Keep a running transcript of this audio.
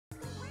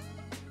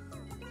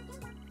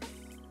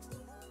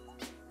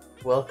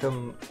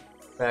Welcome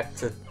back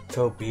to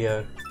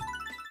Topia.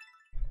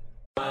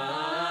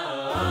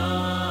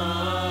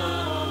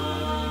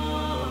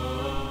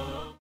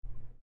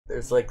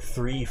 There's like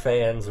 3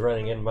 fans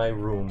running in my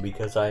room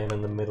because I am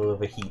in the middle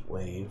of a heat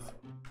wave.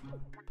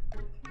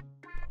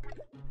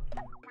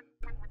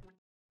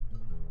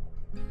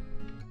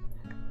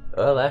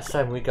 Last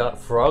time we got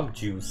frog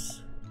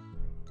juice.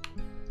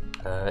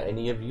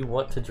 Any of you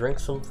want to drink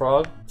some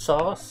frog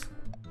sauce?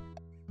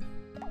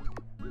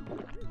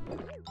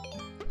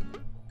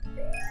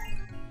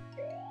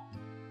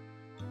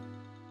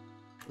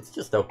 It's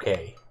just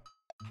okay.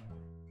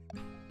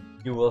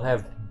 You will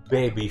have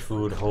baby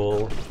food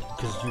whole,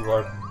 because you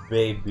are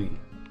baby.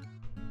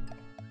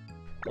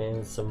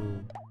 And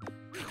some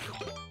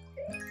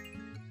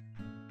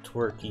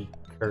twerky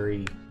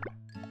curry.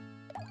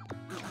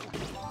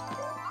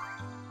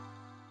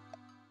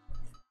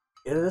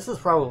 Yeah, this is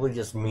probably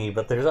just me,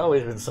 but there's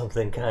always been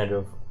something kind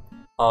of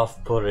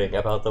off-putting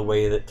about the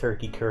way that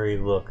turkey curry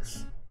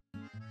looks.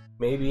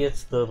 Maybe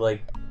it's the,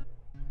 like,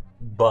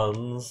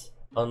 buns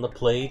on the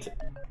plate,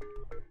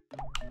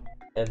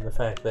 and the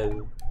fact that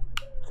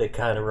they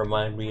kind of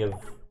remind me of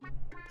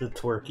the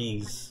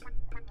twerkies,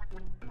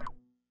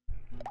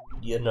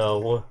 you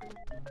know.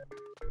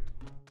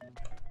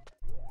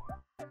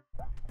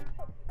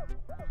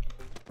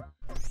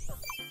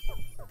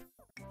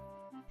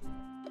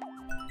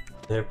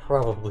 They're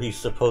probably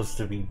supposed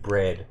to be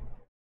bread,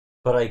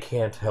 but I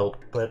can't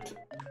help but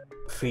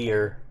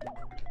fear.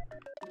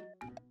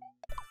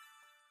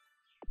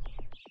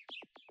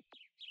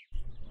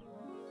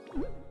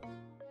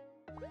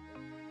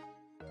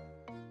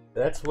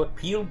 That's what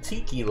peeled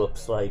tiki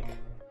looks like.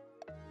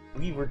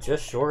 We were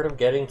just short of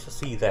getting to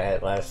see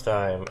that last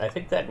time. I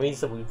think that means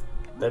that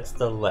that's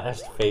the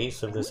last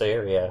phase of this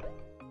area.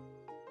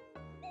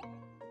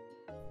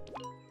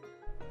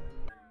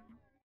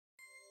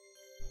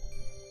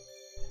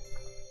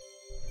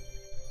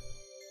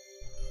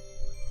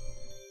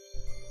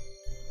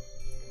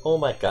 Oh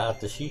my god,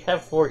 does she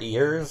have 4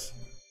 ears?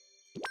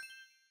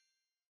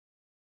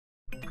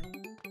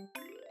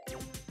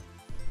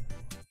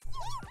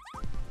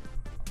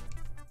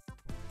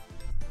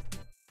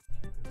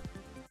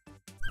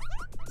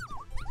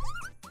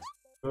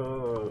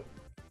 Ooh,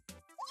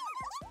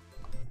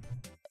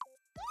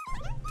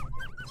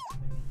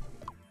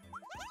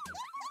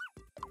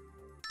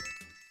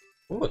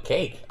 a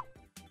cake.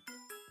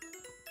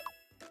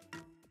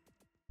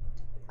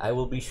 I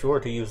will be sure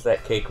to use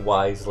that cake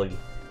wisely.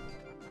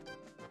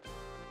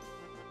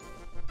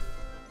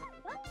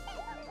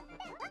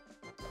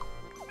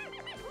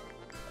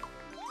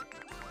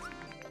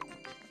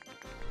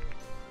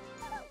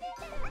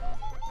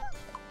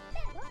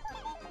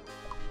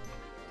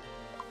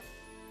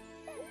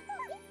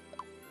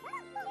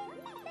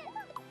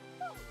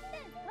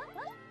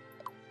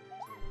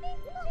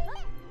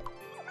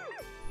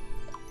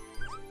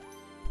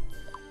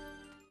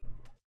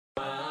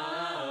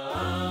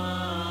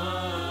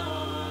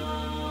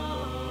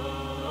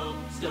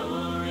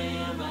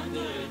 Story of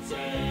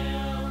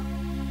Undertale.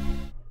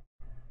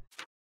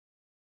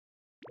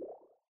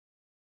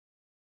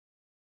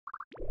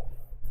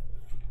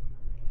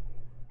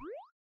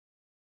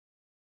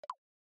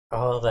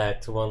 All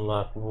that to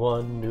unlock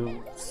one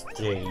new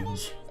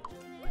stage.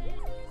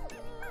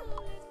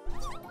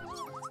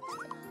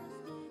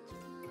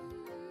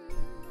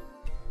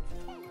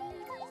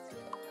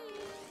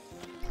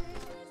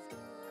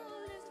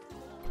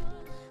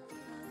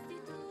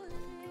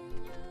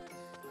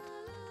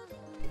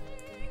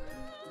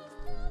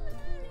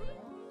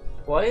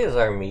 Why is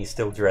our Mii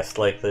still dressed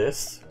like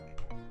this?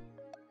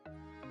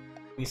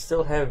 We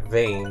still have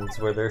veins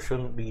where there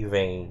shouldn't be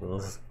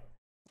veins.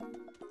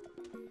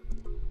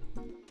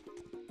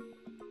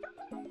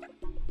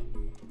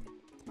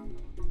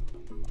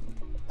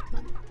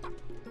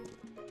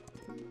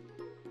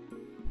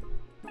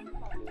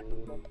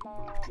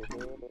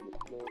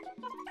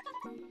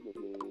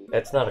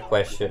 That's not a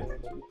question.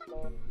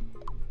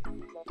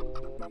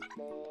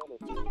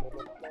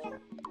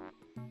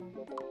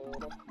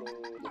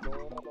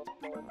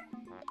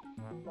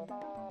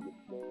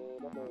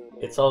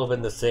 It's all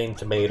been the same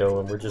tomato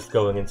and we're just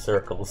going in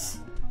circles.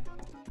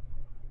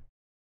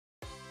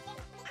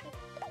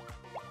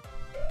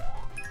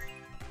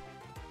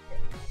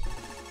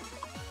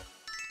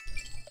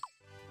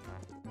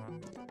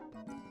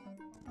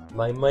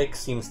 My mic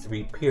seems to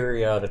be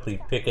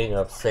periodically picking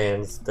up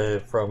sounds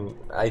from,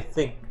 I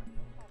think,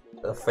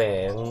 the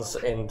fans,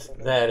 and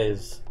that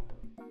is...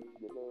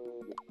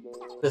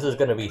 This is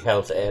gonna be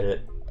hell to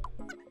edit.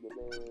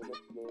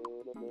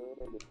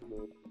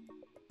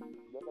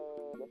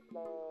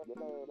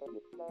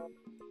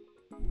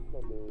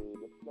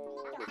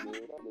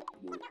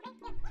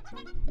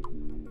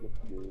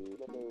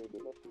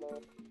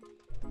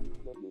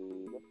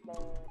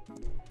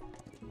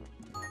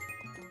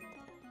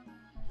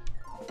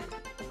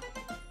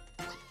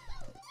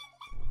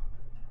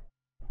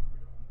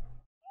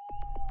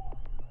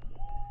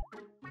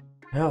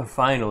 Oh,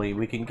 finally,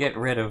 we can get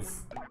rid of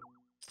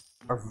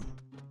our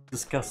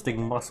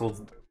disgusting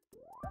muscles.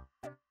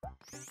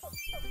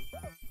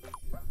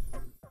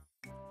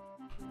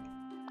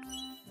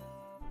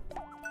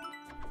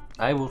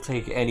 I will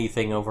take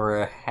anything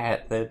over a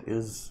hat that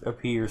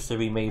appears to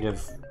be made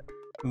of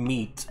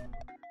meat.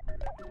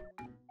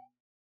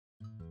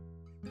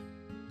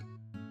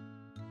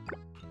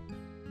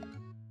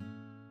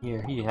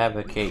 Here, you have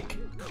a cake.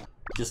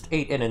 Just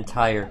ate an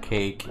entire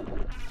cake.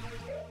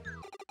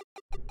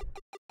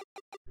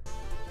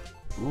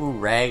 Ooh,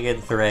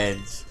 ragged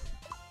threads.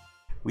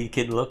 We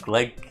can look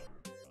like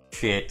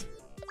shit.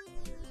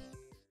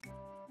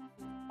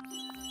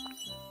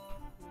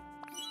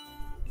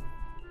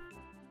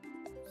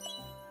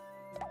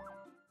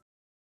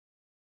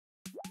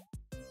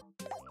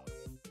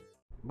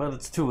 But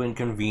it's too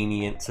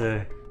inconvenient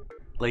to,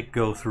 like,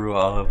 go through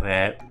all of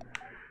that.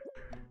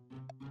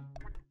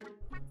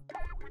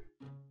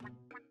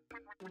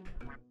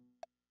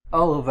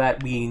 All of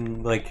that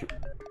being, like,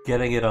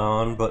 getting it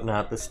on, but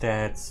not the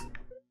stats.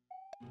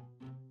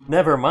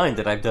 Never mind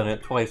that I've done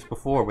it twice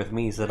before with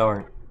Miis that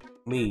aren't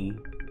me.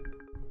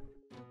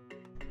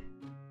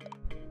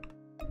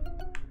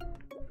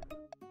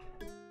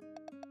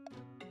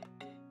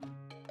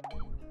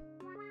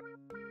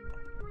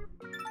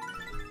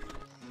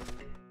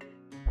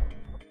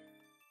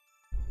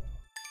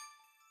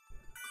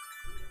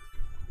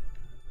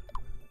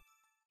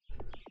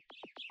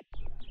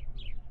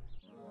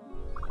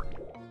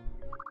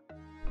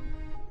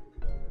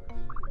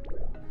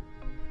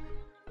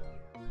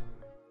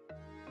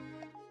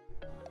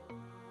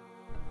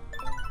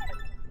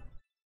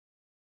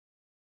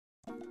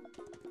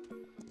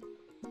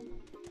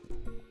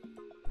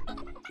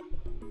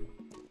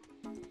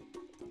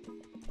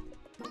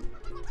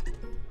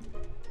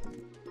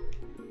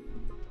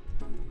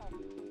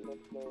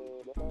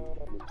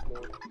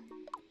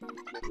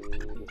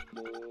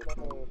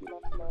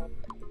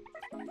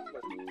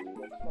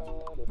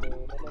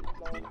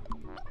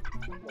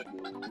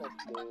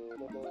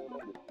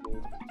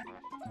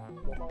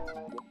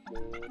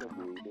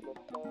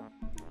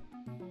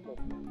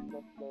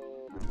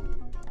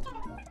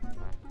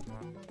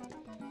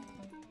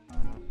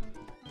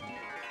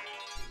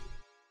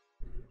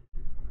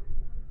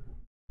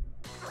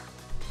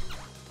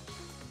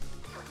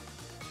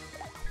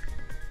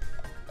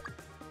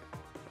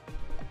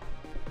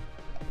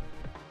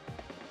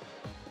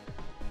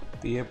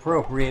 The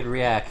appropriate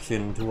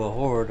reaction to a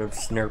horde of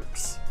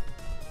snurps.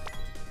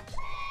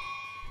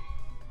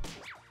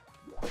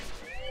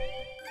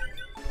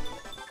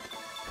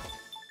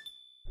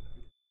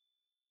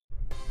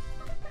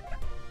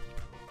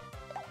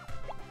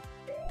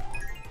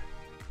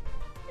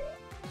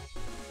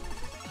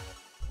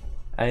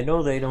 I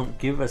know they don't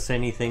give us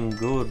anything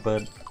good,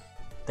 but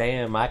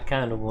damn, I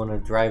kinda wanna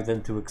drive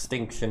them to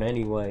extinction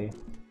anyway.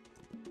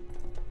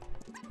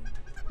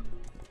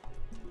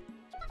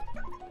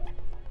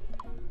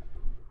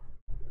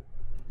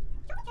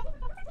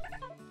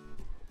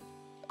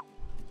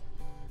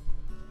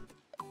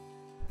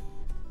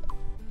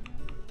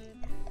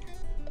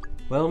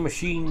 Well,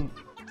 Machine...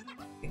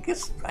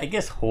 I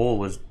guess Hole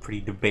was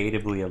pretty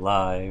debatably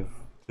alive,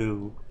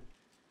 too.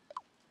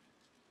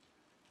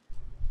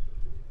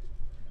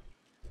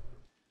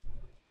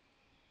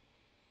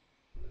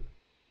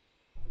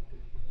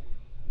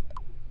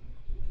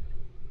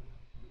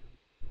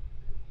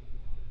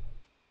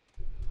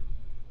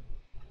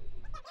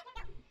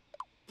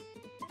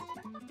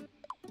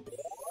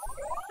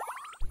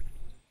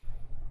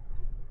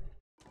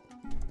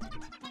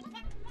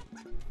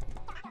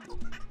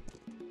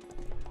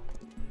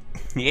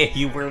 Yeah,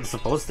 you weren't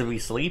supposed to be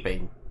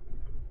sleeping.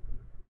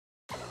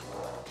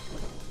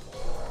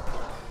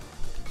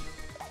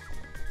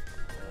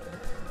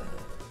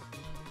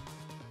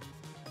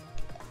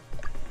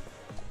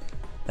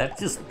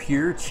 That's just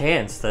pure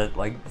chance that,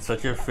 like,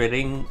 such a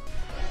fitting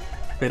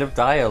bit of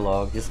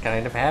dialogue just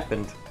kind of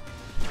happened.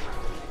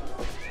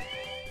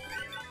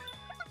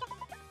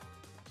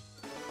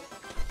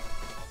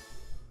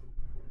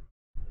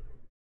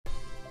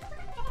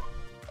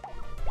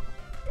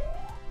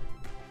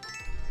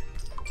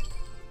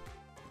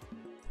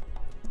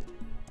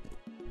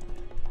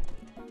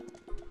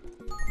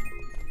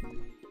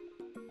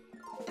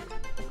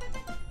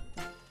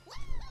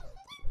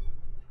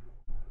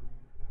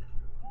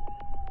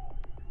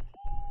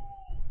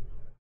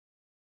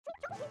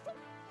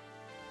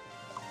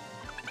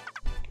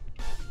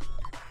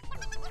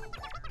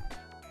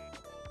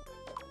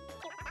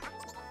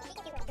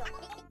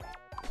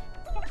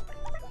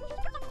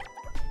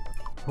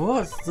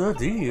 What's the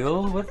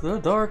deal with the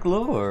Dark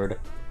Lord?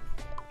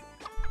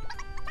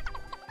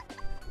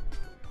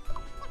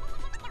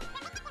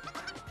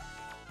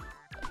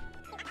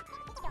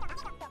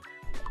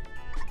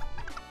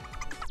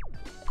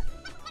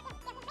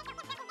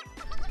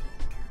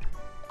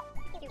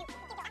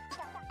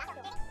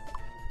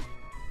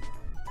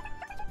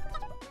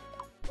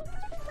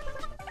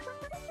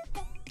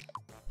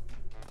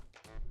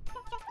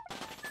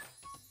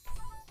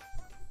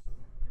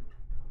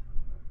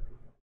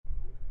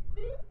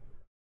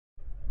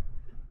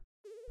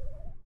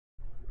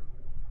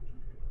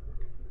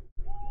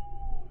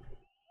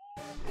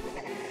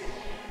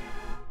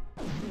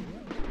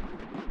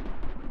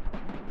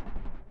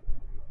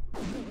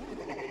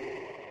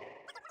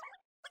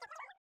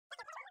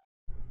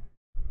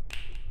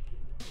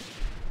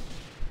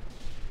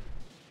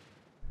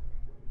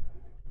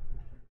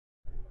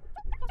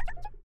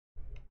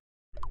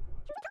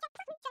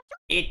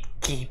 It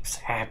keeps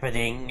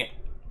happening.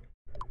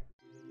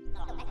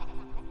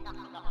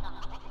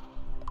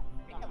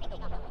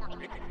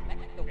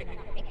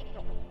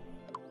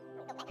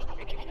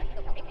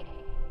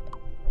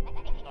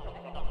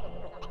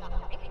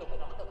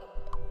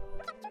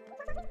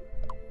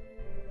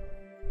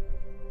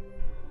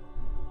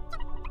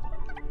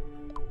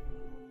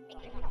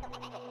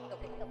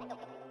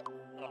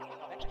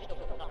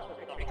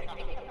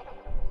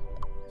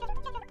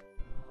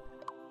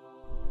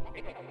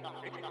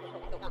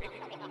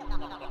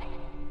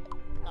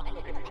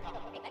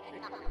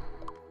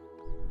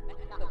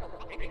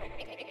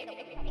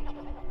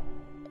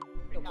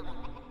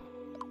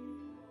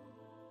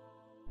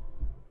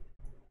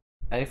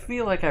 I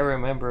feel like I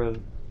remember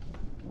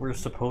we're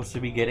supposed to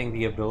be getting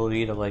the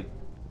ability to, like,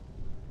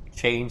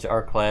 change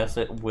our class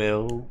at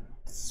will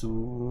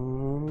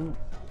soon.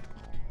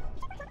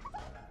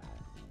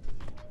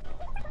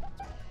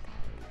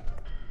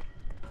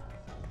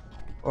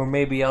 Or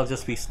maybe I'll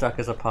just be stuck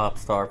as a pop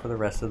star for the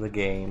rest of the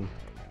game.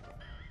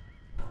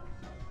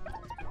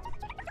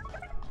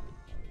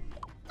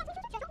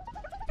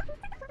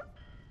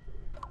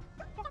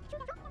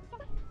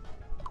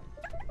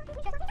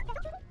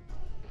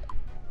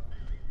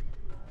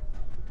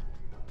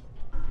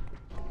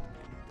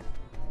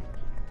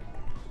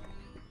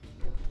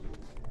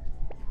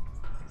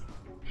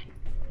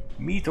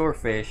 Meat or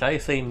fish? I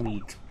say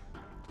meat.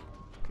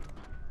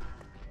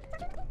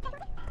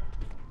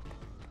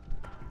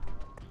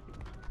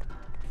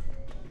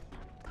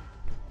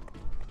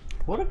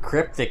 What a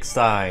cryptic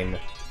sign.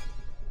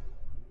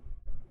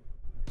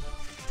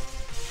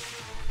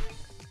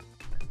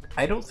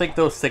 I don't think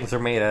those things are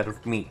made out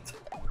of meat.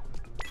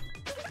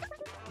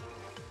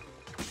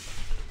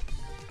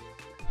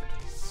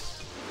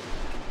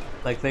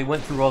 Like, they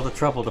went through all the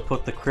trouble to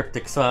put the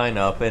cryptic sign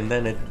up, and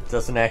then it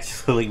doesn't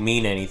actually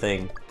mean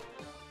anything.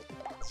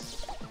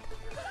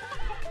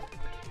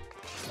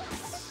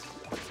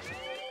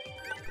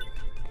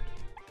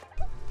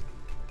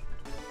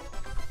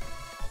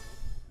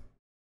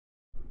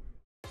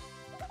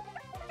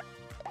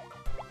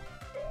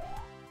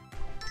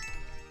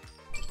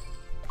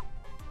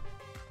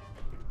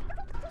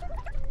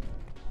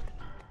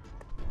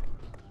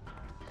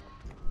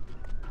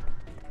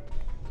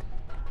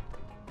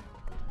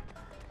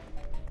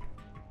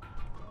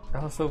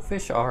 Also,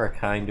 fish are a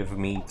kind of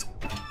meat.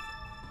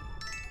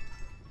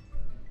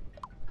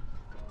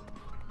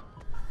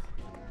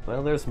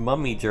 Well, there's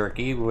mummy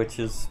jerky, which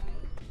is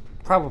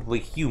probably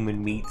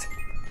human meat.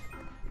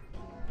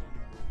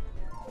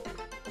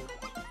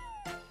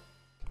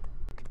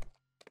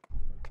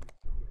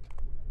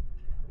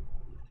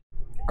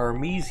 Are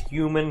me's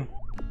human?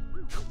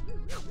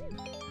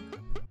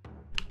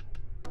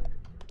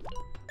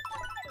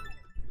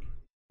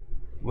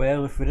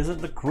 Well, if it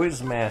isn't the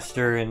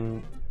Quizmaster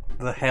in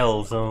the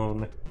Hell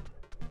Zone.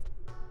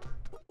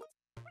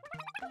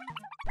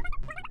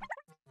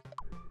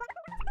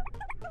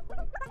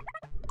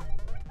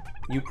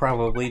 You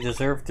probably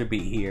deserve to be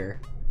here.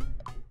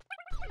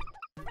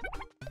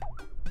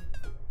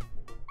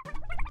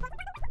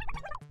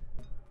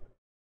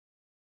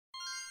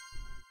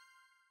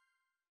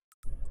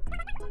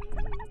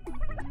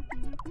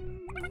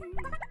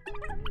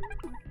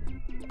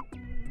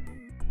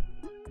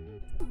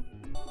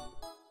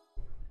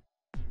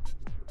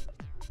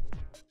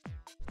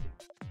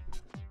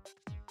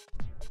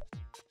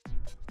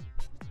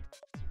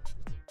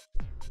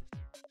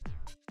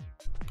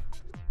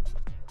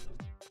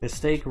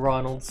 Mistake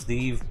Ronald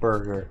Steve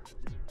Burger.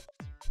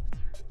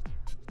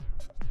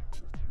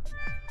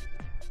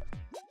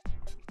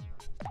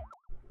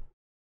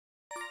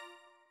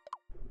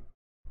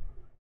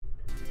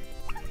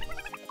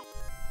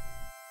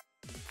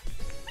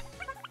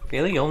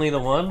 Really? Only the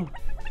one?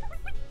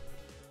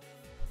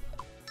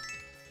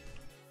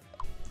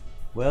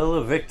 Well,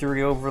 a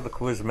victory over the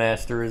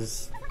Quizmaster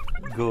is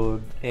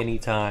good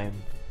anytime.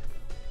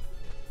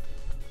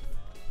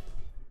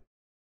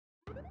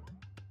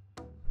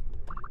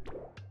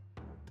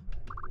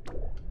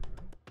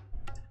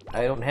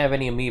 I don't have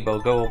any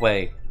amiibo, go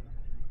away.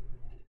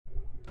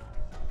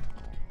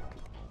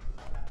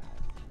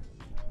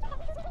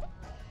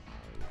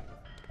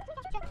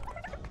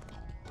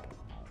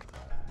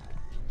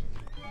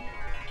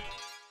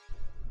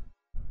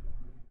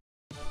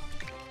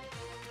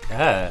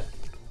 Ah.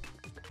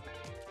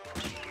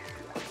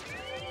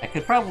 I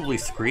could probably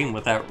scream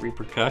without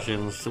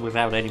repercussions,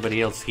 without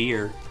anybody else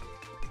here.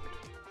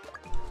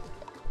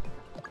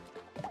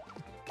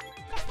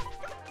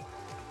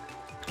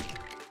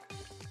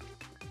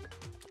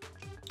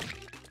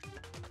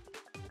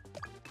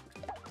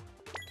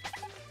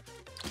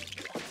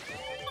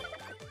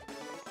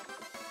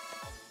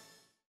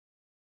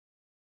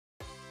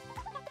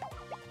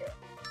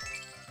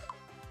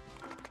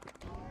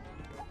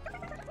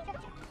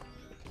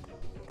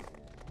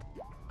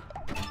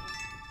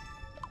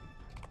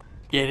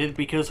 Get it?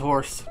 Because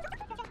horse.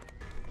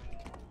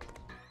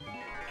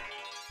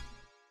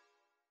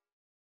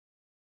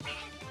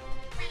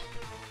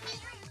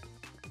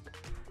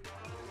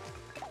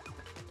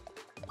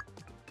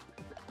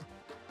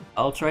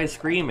 I'll try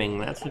screaming,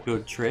 that's a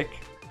good trick.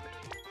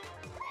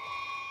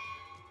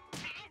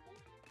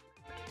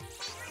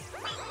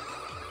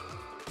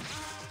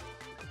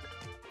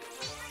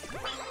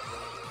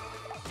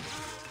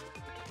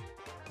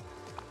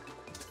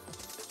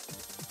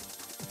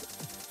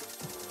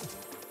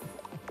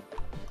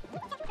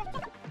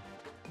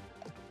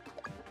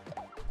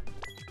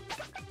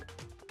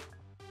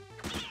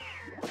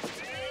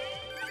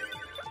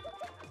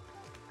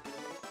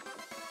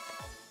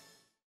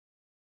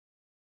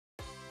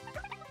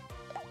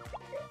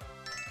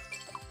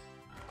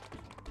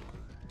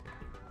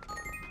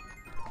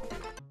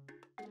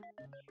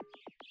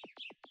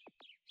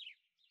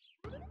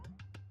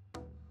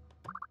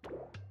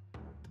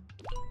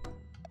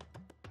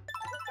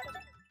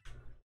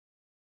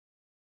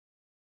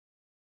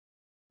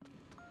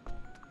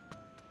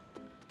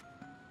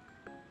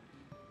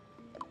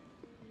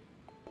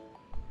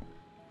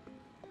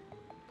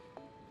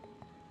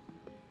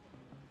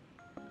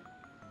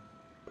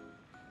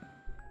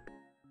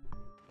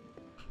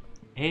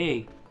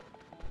 Hey,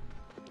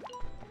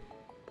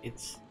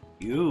 it's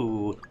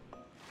you.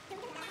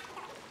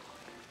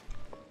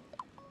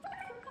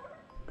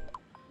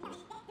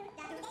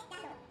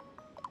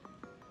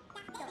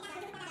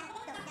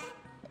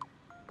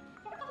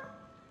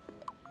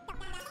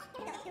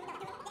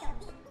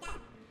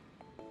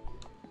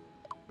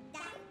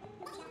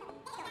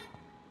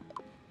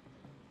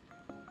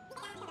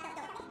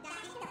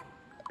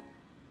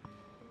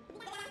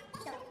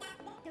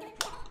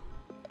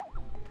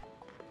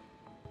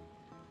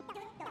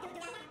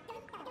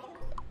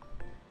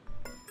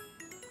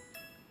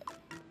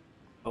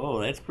 Oh,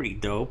 that's pretty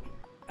dope.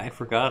 I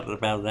forgot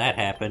about that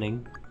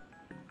happening.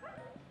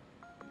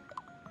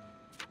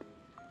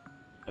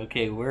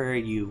 Okay, where are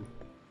you?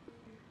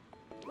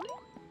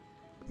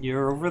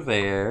 You're over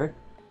there.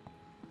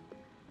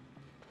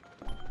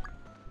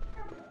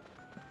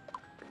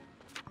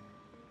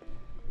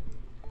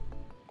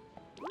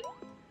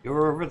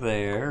 You're over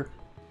there.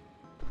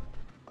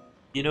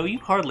 You know, you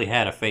hardly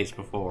had a face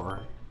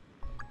before.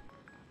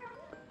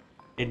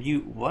 And you,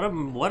 what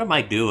am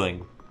I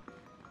doing?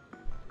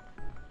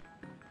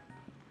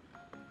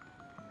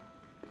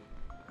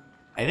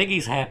 I think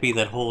he's happy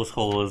that Hole's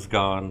Hole is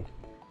gone.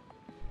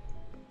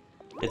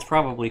 It's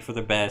probably for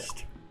the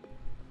best.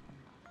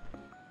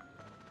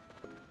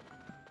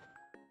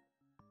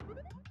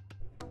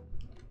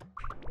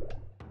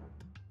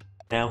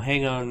 Now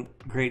hang on,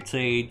 Great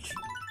Sage.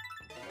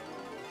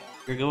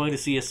 You're going to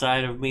see a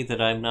side of me that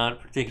I'm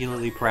not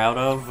particularly proud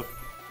of.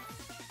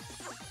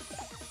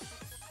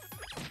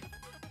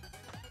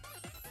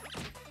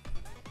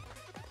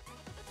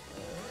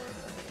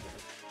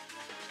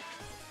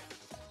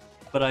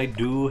 But I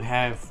do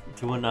have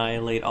to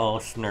annihilate all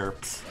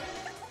Snurps.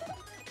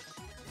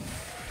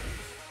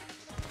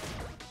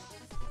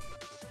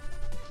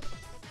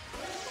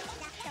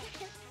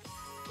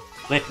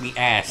 Let me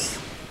ass.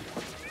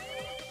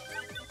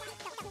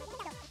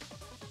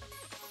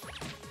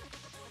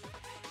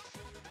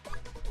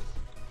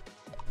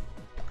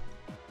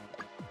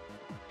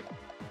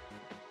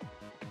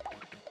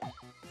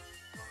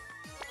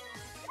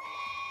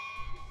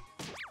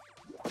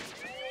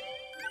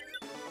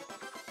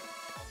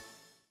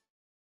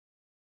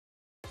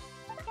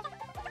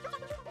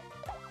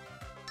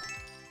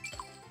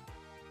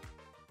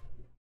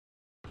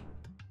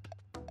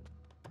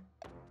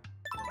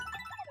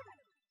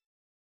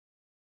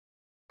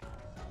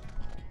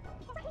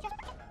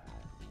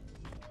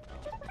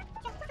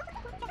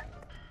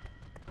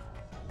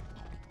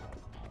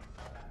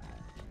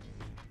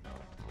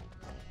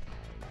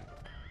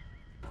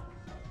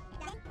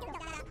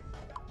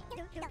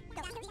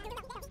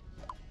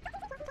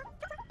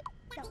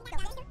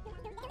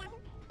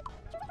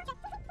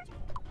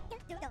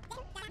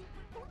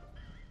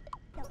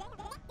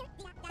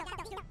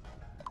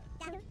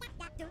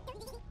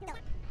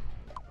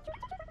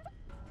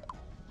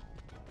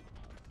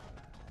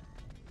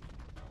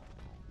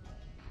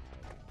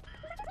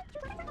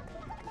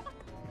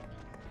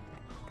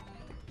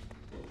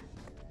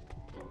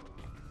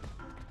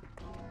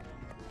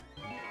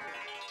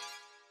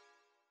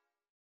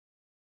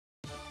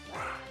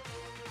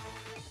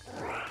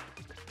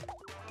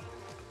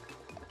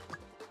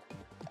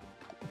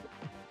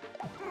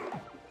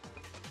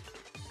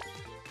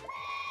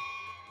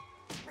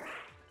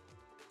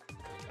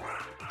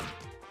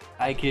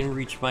 I can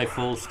reach my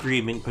full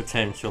screaming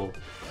potential.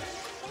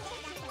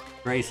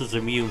 Grace is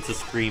immune to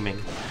screaming.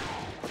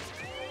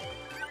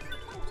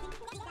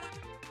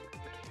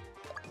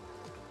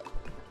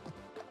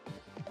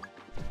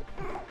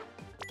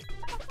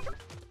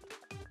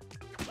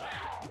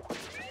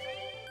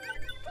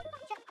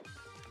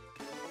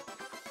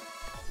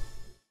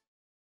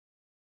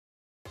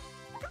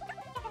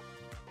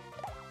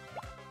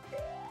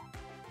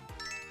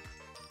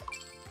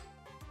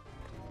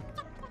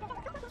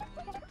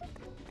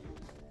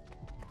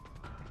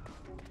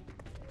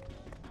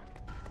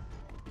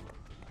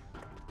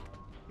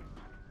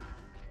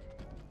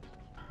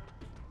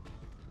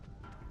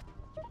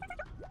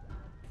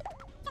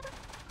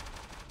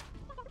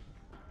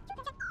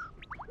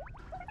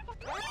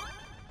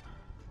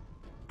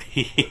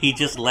 He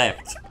just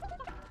left.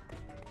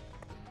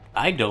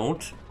 I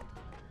don't.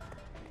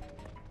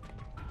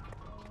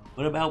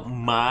 What about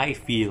my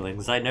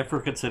feelings? I never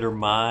consider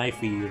my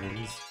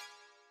feelings.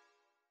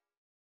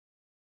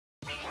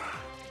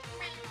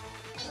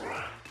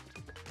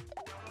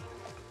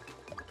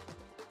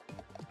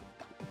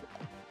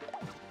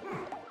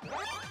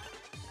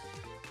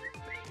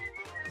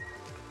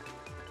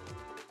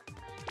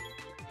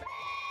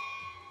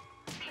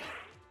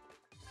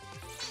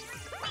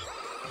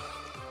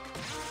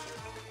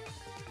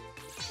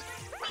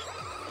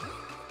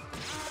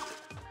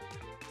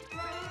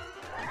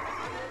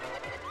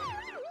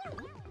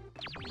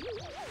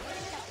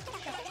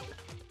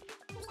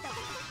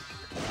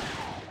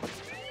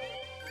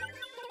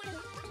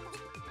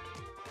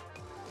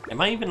 Am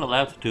I even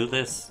allowed to do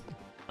this?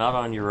 Not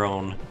on your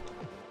own.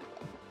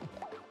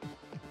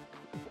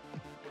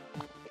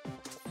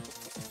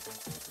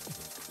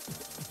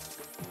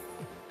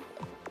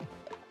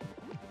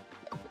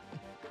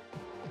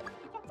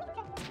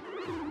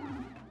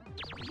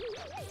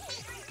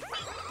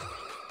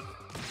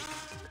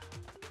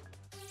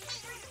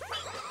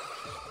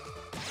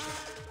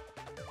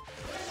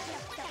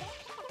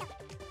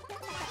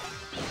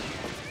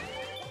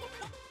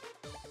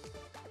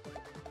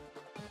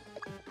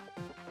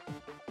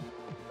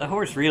 The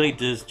horse really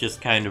is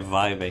just kind of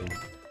vibing.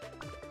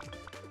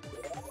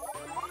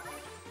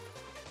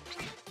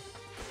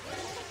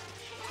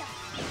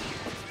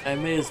 I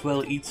may as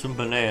well eat some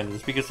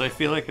bananas, because I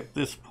feel like at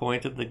this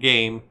point in the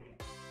game,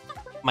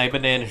 my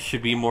bananas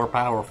should be more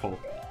powerful.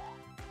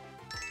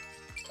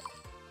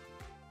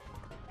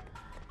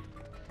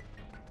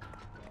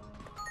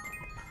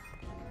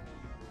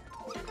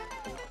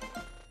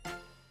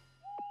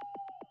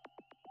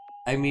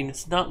 I mean,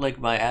 it's not like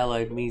my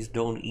allied Miis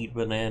don't eat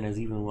bananas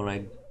even when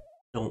I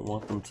don't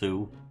want them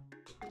to.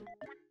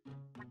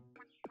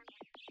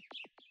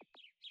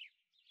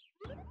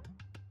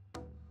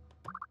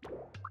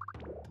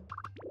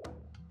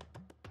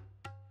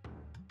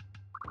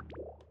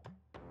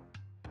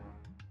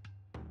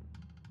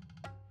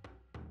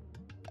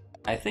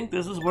 I think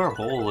this is where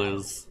Hole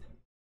is.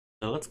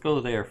 So let's go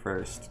there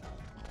first.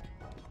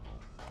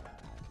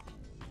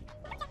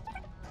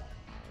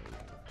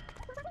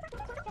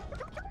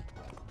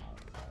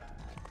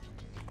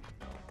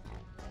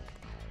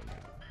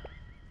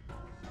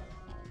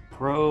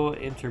 Pro,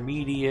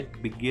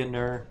 intermediate,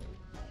 beginner.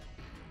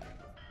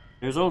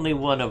 There's only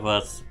one of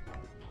us,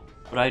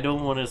 but I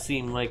don't want to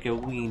seem like a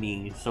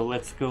weenie, so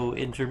let's go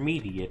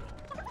intermediate.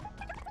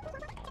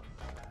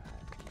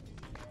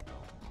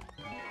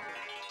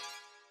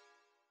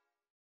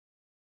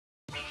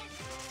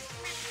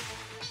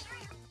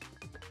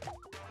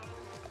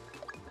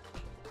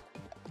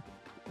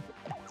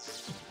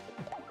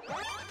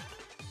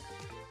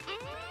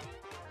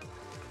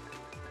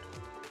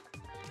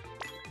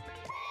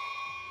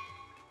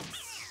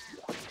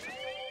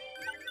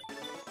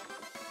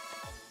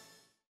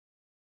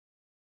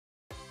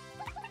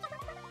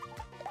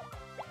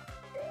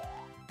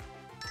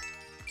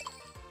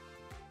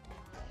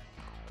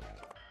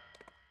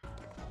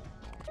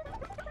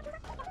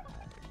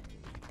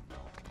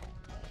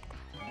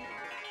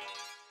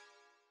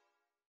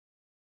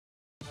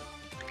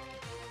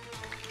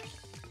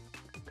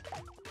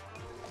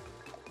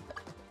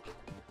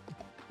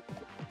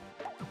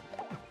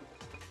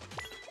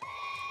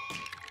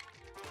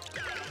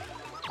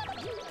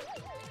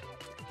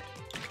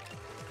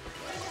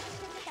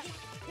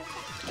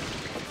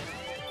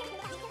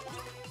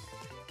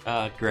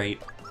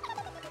 Great.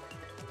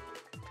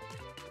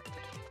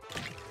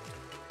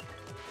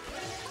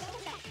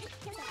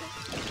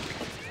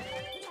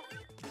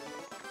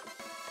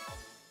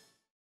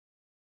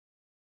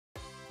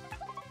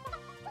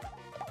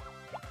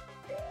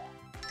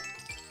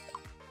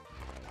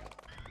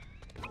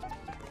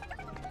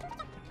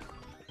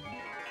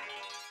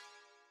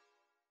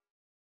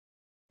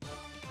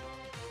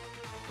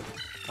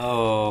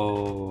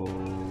 Oh.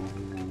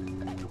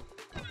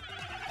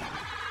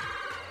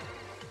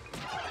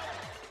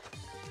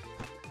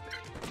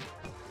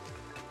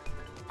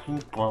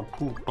 Poopa,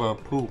 poopa,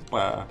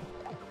 poopa.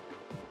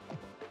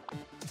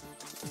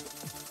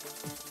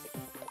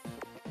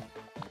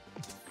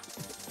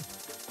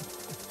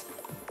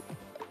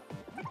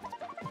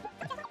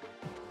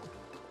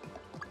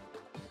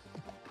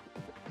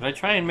 If I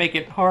try and make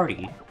it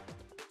party.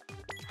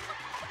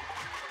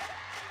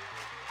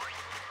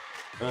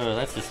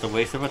 That's just a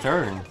waste of a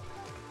turn.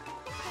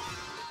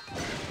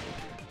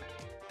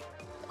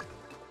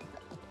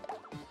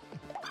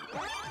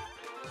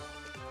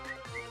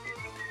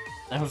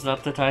 Now's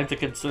not the time to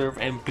conserve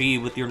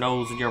MP with your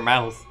nose in your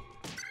mouth.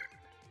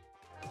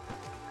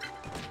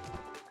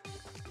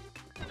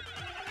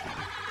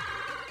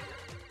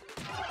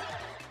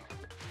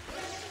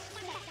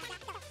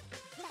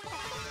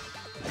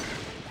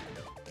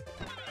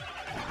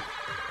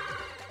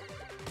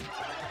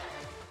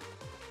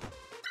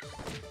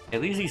 At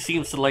least he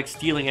seems to like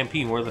stealing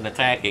MP more than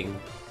attacking.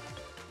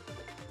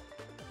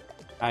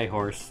 Hi,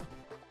 horse.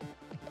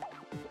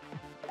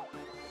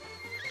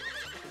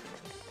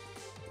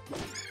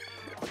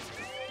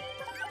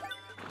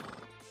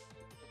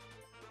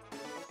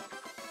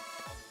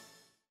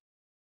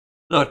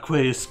 Not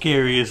quite as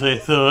scary as I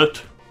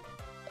thought.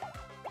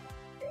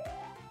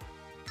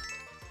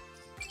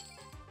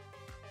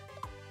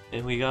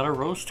 And we got a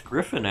roast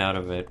griffin out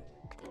of it.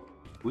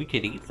 We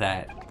could eat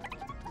that.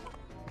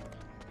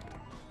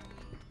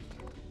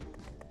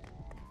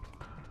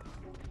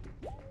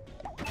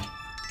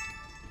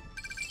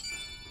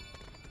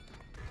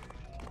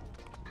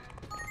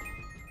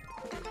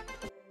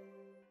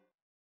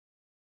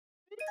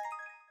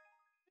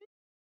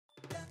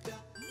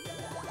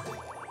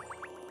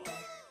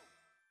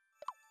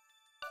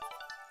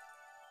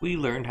 We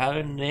learned how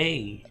to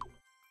neigh.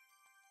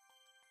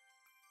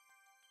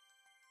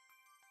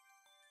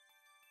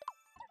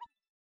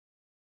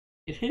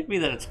 It hit me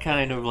that it's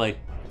kind of like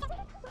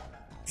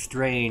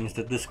strange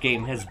that this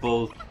game has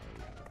both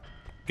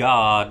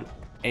God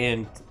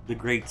and the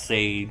Great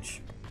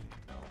Sage.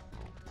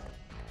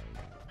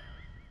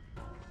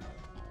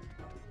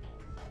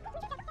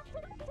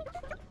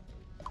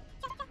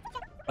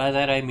 By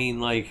that I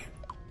mean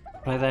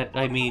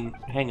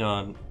hang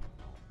on.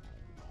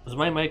 Is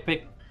my mic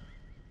pick?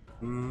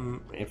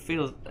 It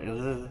feels blah blah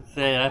blah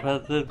blah blah blah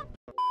blah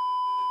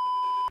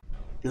blah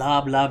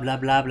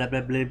blah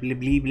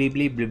blah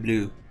blah blah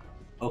blah.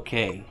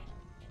 Okay.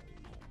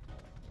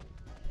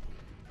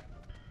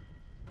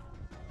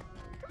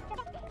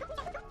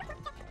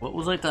 What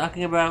was I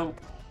talking about?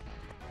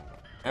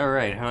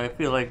 Alright, how I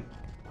feel like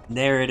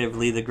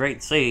narratively the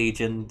Great Sage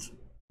and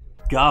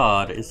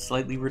God is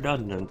slightly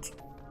redundant.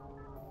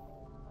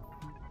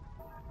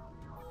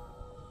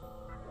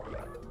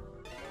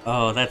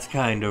 Oh, that's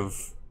kind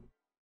of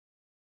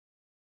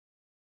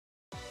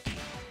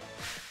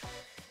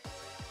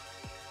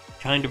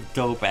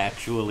dope,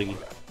 actually.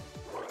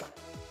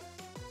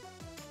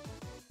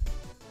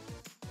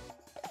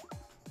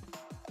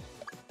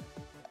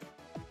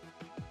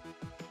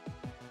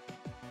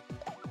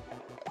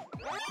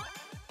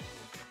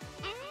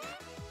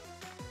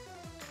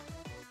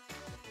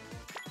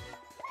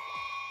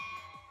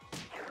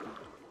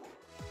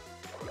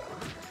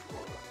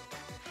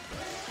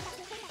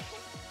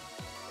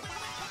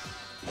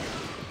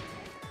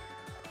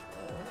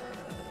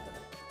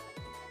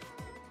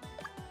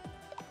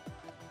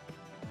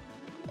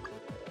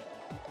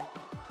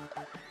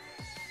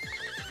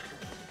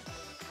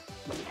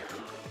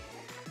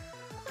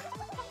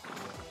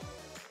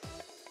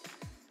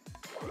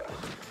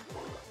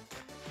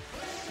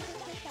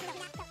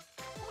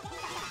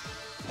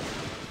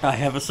 I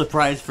have a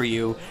surprise for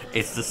you.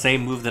 It's the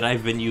same move that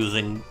I've been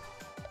using.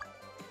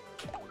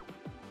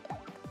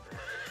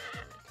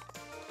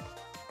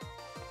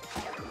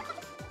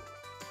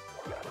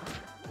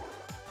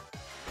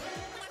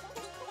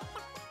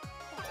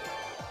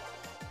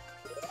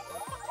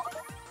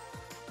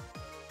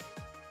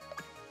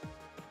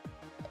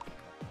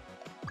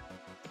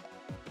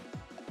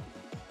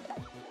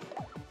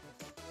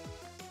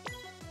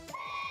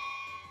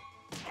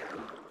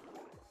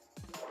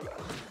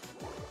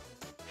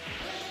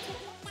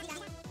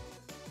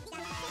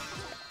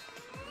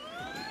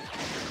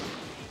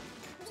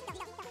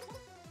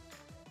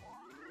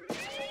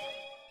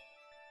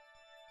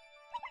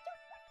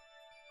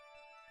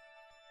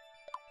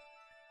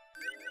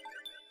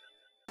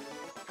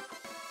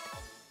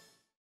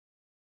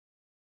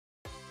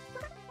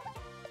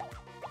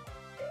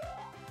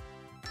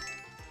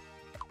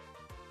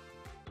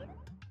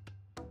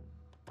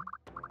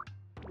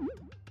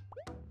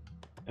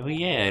 Oh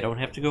yeah, I don't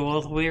have to go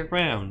all the way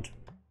around.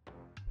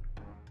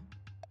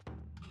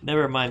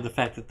 Never mind the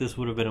fact that this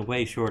would have been a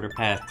way shorter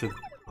path to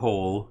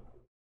Hole.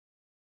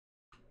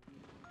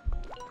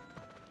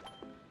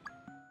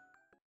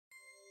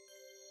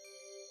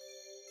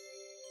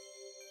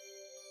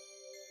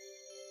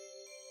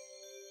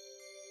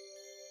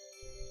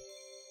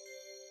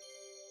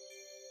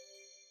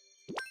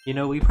 You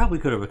know, we probably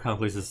could have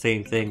accomplished the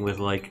same thing with,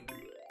 like,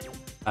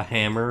 a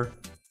hammer.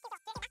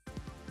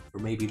 Or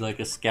maybe,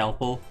 like, a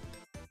scalpel.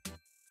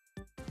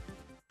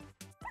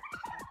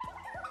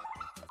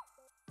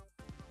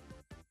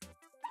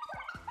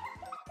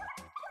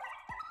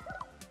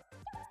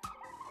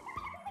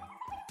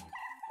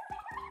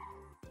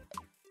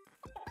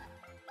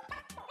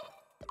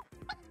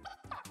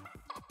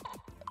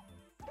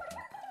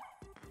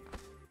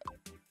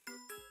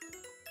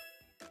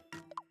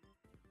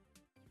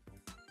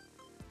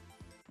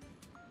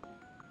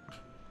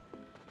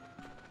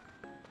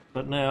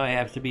 But now I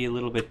have to be a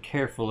little bit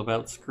careful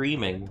about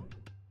screaming.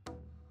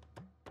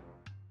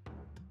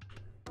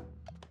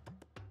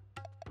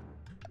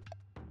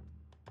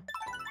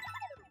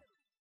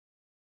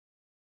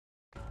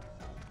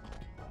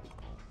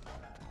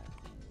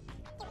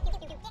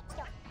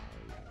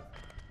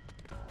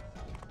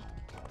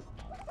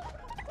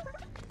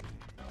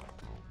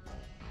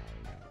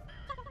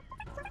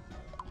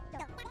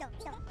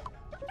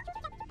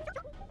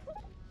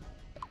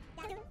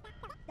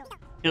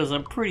 Because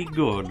I'm pretty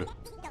good.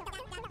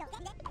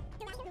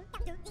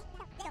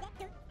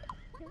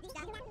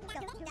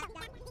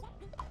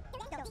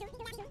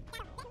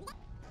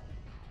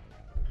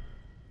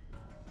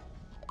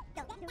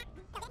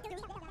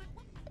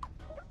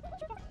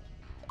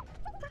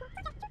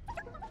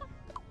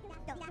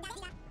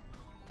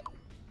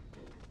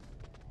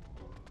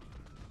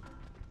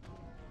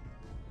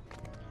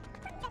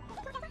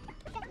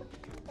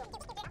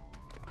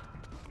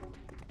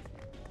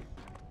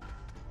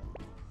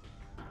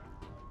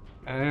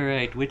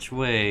 Alright, which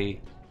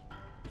way?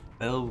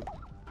 Well,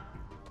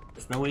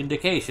 there's no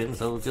indication,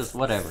 so just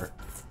whatever.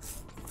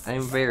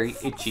 I'm very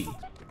itchy.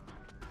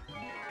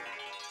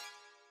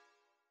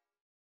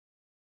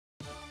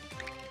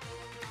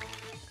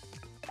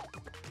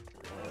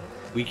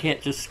 We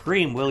can't just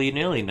scream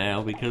willy-nilly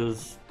now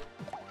because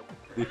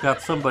we've got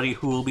somebody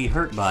who will be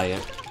hurt by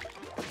it.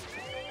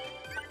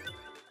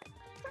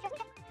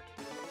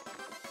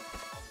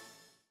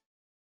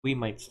 We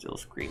might still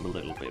scream a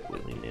little bit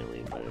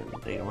willy-nilly,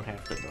 but they don't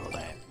have to know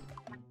that.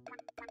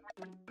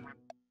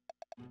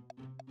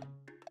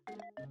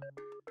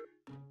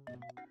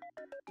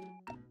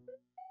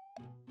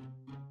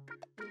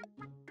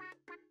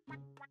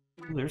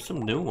 Ooh, there's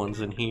some new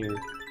ones in here.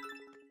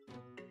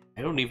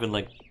 I don't even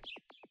like...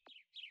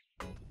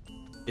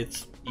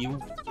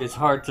 It's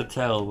hard to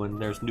tell when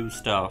there's new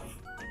stuff.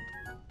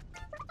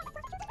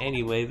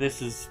 Anyway,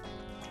 this is...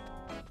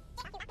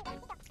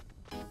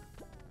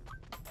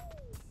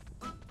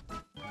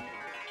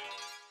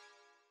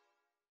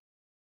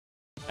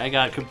 I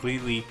got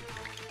completely...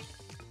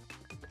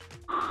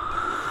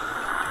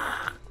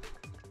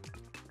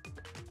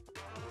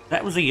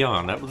 That was a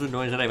yawn. That was a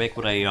noise that I make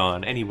when I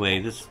yawn. Anyway,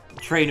 this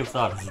train of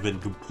thought has been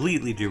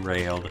completely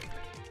derailed.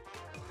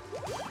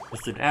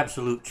 Just an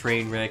absolute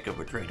train wreck of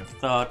a train of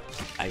thought.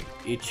 I'm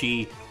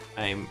itchy,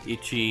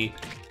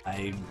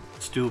 I'm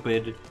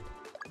stupid,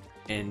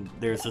 and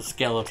there's a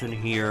skeleton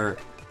here.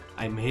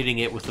 I'm hitting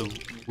it with a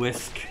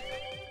whisk.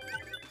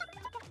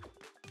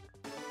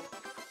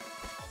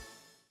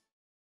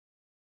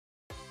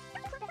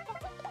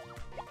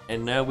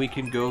 And now we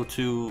can go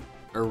to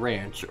a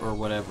ranch or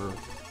whatever.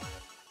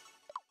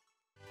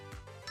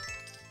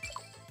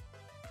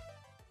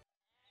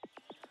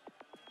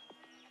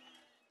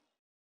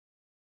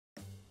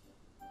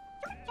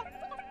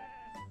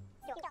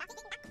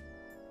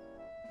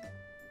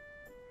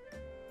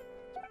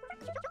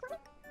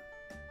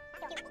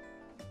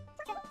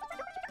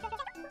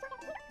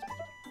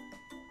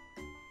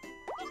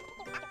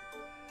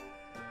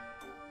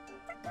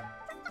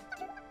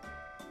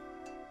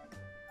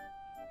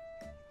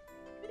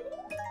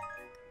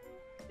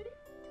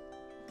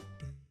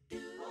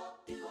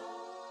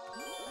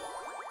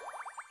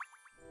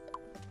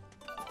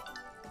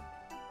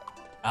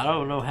 I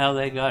don't know how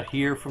they got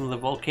here from the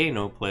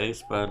volcano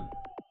place, but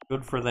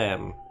good for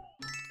them.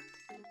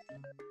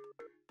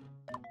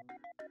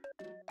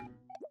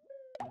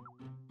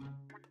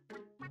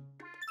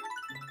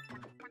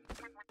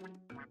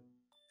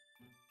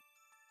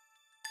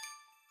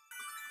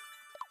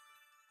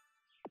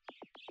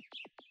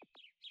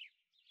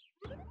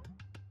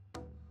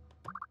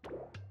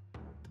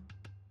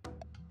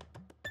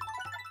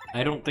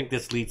 I don't think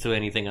this leads to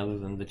anything other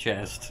than the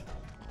chest.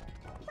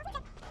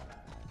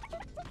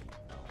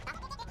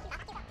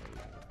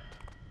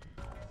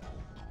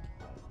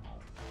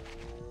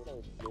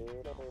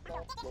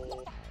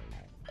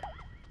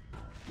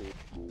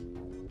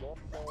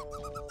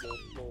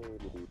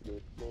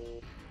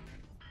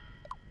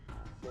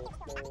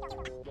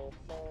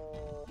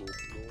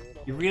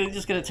 You're really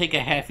just gonna take a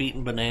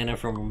half-eaten banana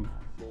from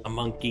a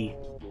monkey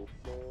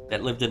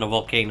that lived in a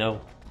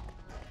volcano?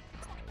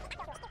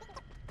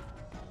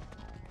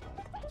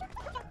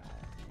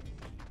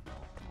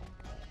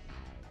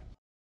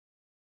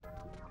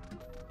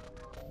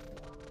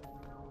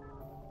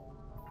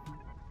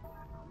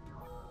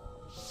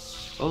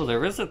 Oh,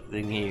 there is a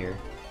thing here.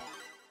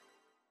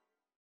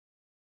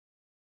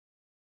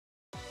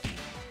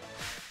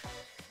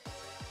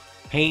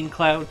 Pain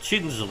Cloud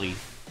Chinsley.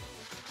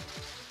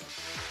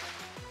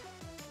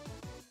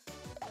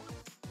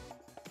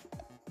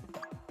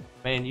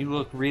 Man, you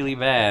look really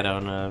bad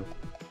on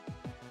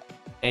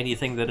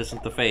anything that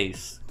isn't the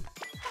face.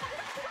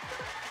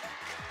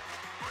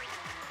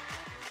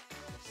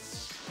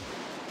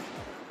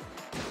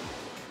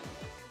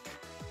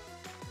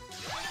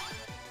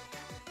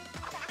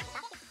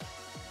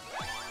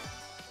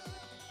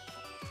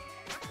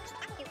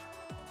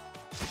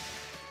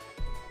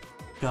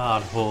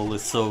 God Hole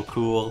is so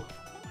cool.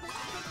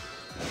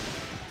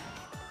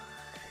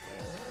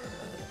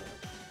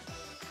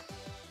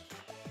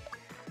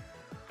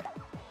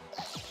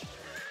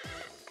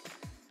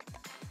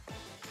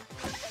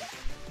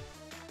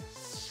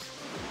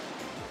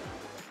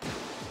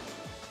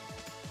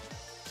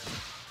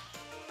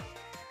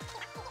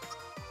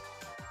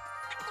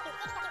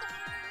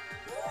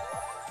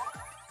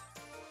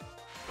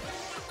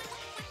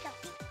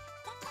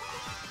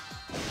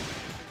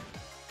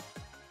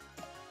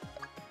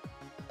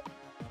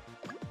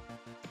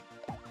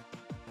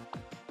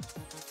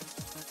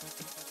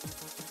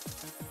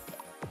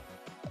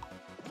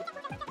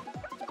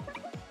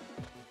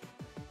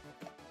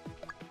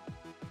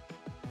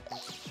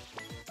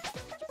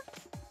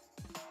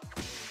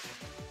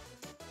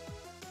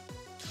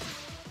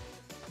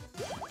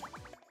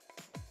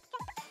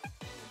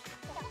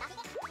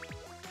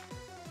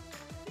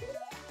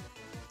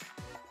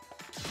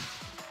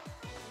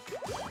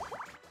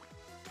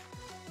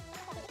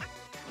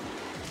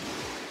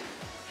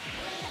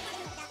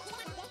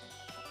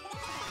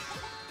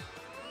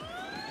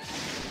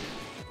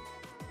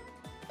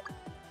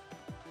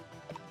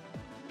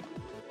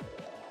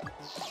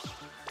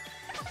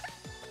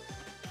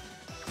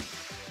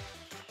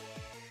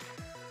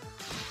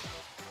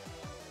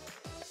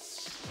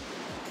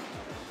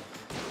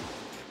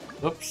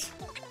 Oops.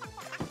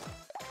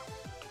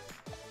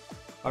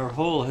 Our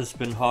hole has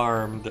been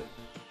harmed.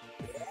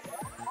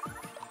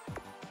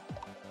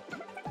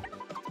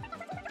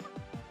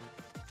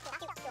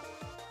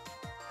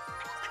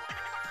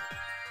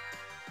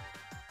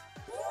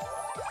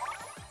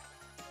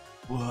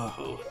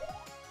 Whoa.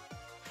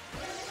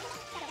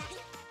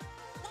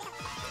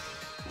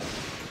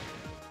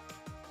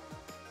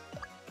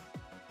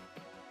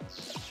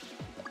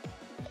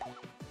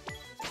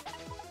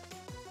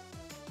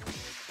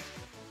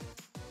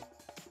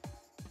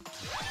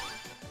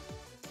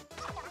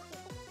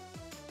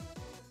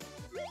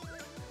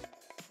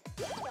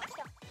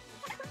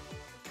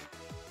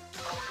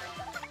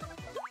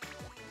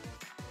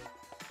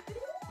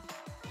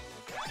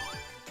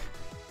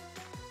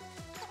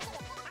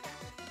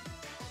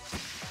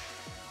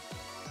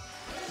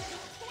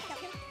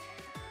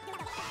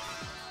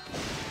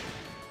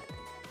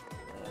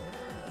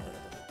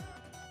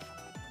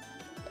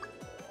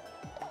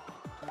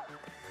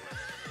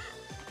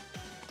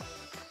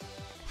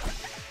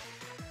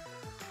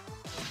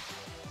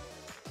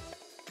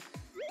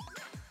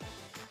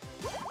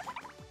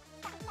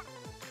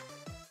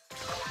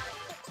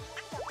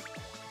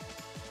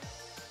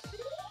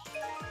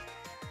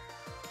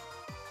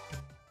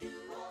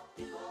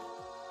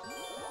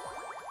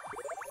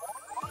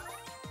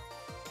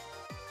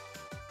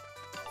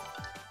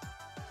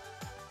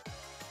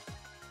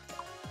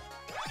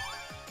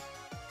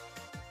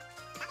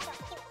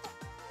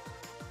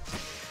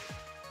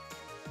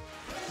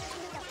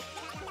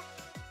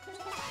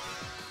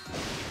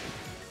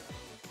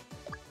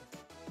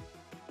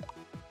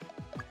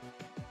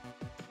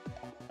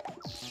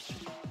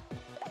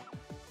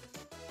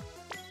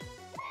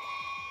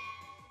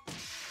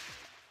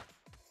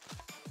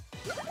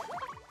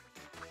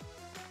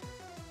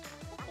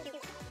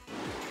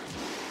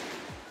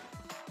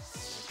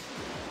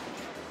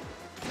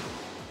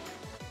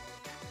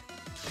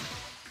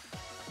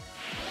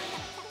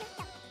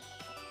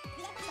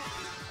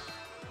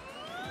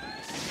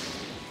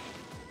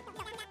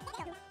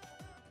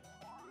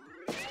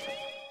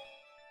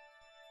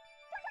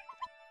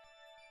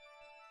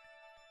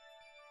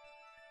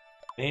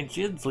 And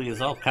Jinsley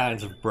is all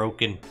kinds of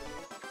broken.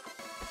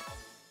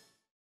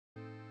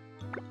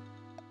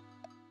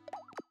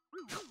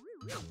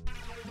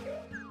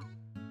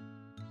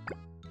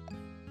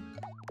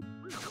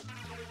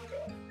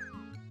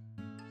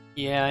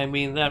 Yeah, I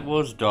mean, that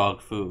was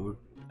dog food.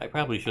 I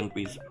probably shouldn't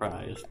be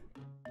surprised.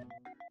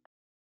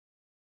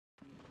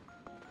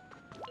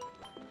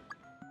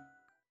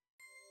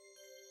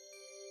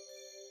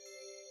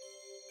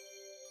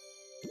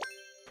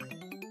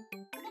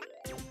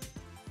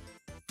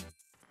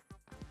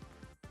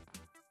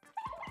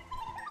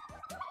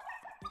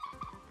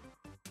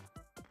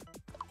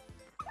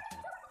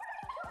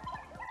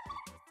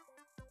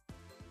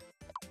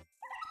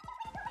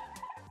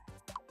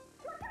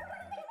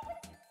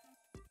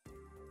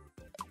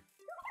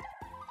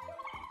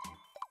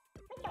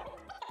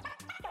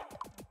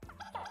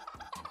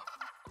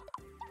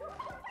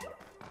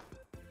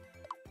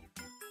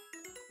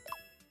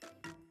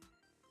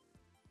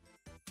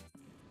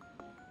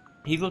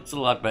 He looks a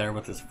lot better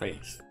with his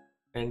face.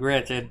 And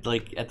granted,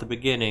 like, at the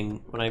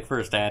beginning, when I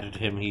first added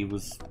him, he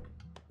was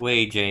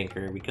way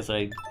janker, because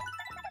I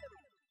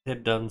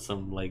had done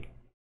some, like...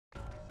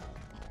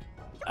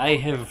 I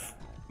have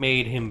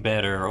made him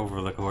better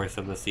over the course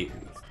of the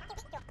series.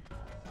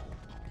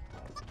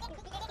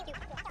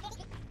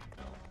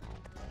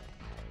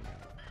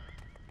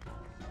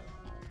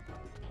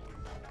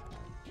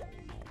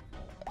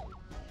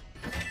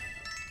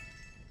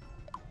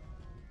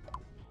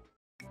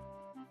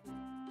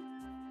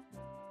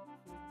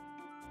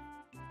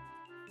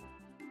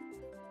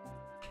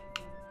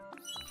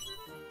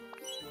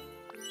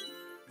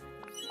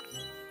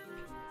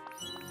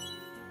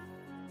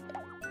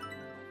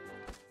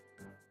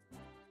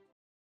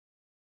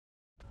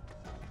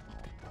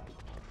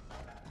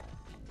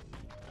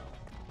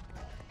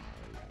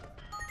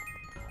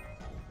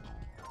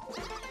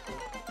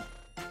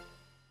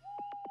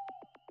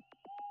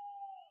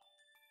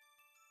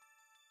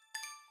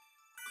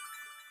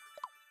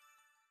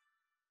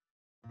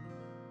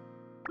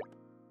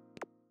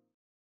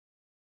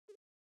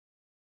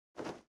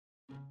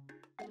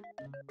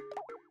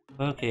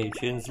 Okay,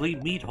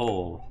 Chinsley, meat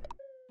hole.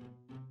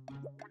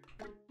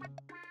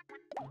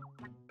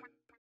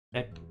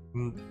 That,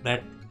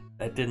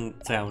 that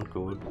didn't sound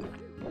good.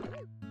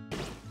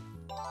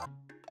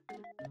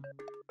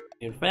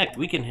 In fact,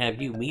 we can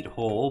have you meat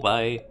hole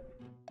by...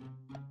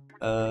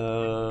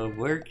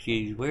 where do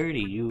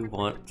you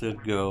want to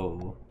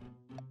go?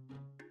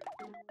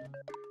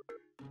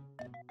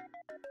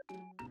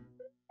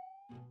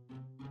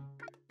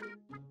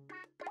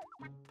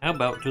 How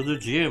about to the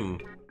gym?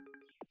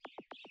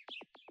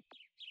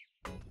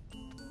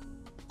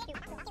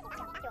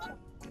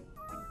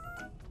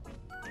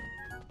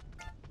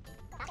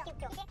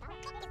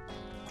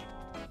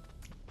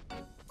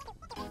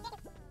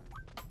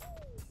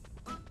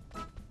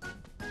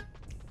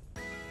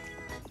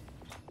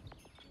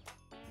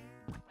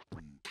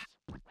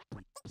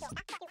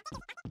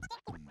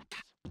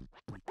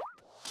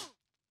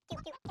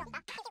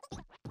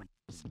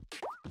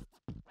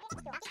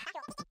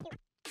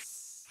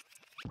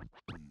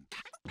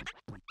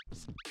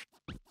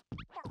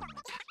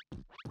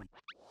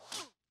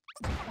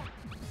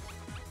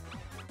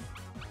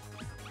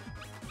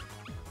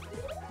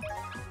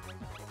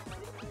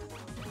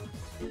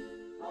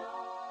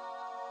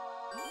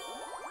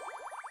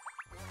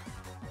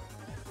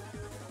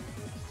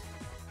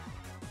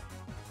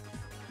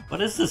 What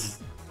is this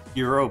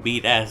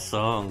Eurobeat ass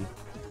song?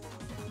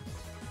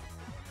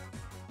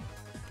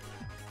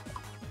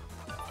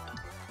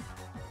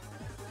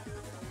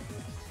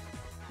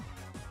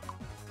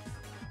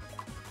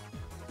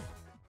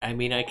 I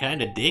mean, I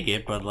kinda dig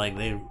it, but like,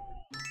 they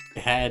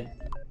had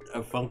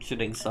a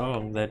functioning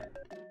song that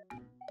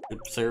it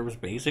serves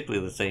basically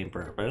the same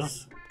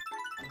purpose.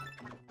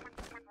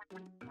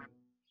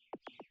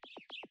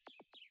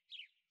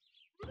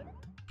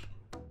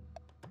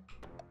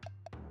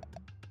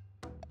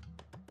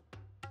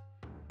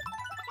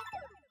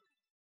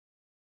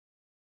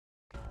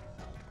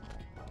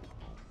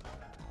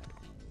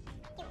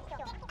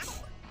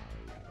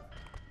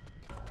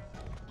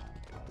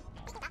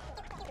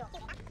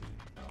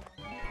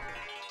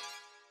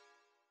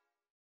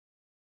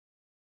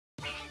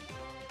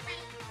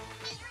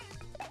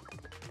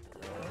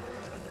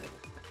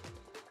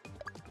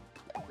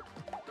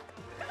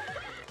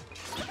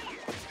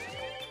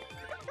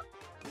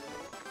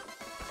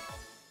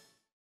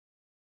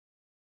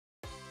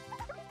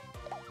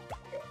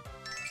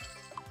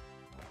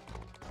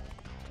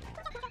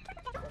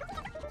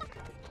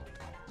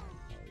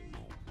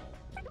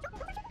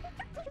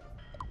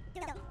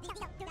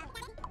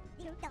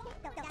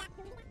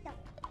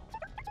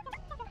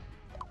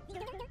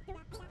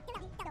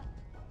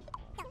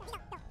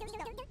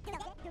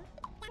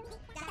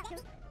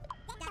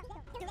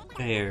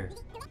 They're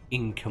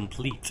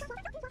incomplete.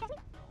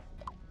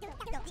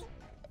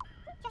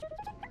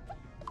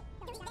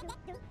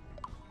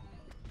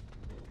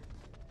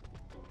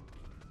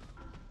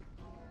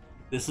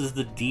 This is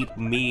the deep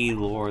me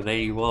lore that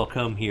you all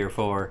come here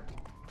for.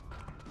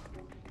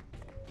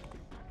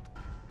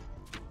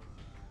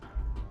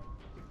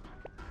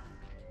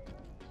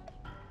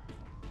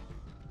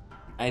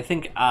 I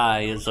think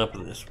I is up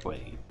this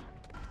way.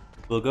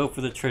 We'll go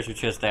for the treasure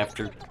chest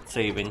after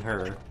saving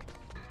her.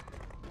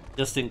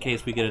 Just in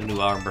case we get a new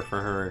armor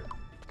for her.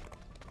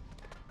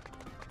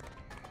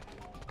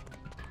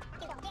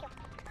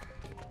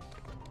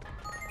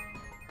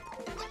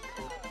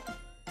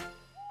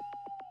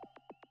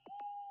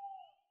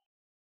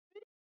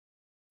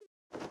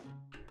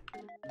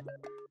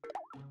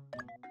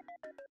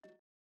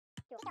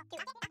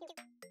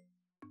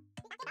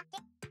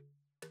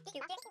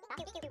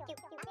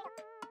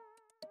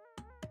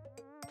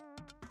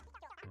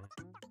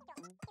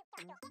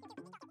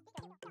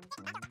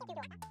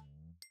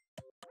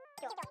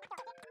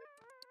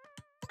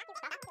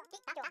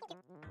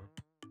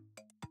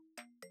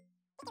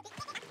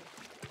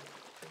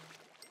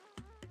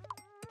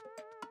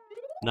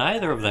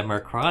 Neither of them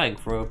are crying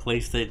for a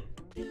place that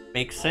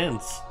makes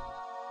sense.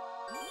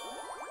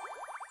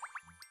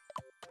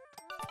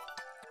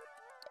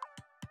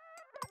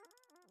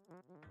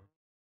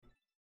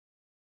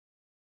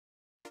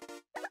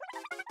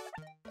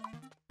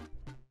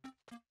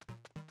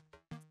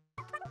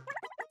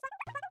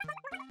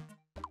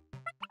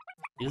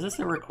 Is this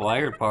a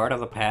required part of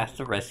the path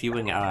to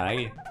rescuing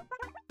I?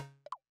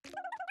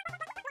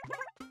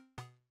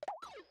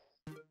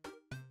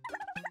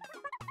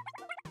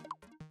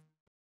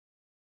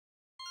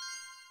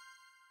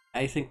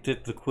 I think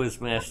that the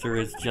Quizmaster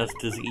is just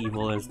as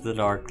evil as the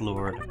Dark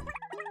Lord.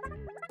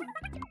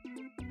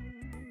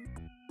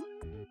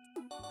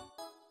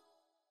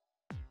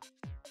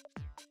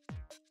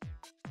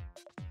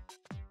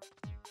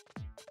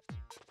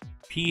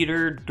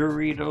 Peter,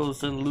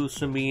 Doritos, and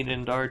Lucamine,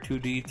 and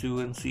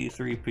R2-D2 and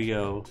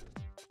C3PO.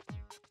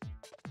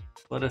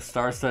 What a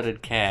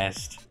star-studded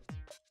cast.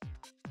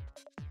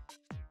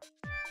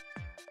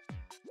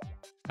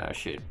 Ah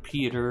shit,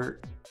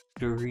 Peter,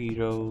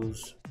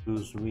 Doritos,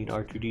 Lucamine,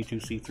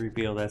 R2-D2,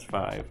 C3PO, that's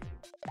 5.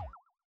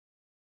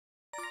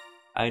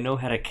 I know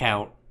how to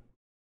count.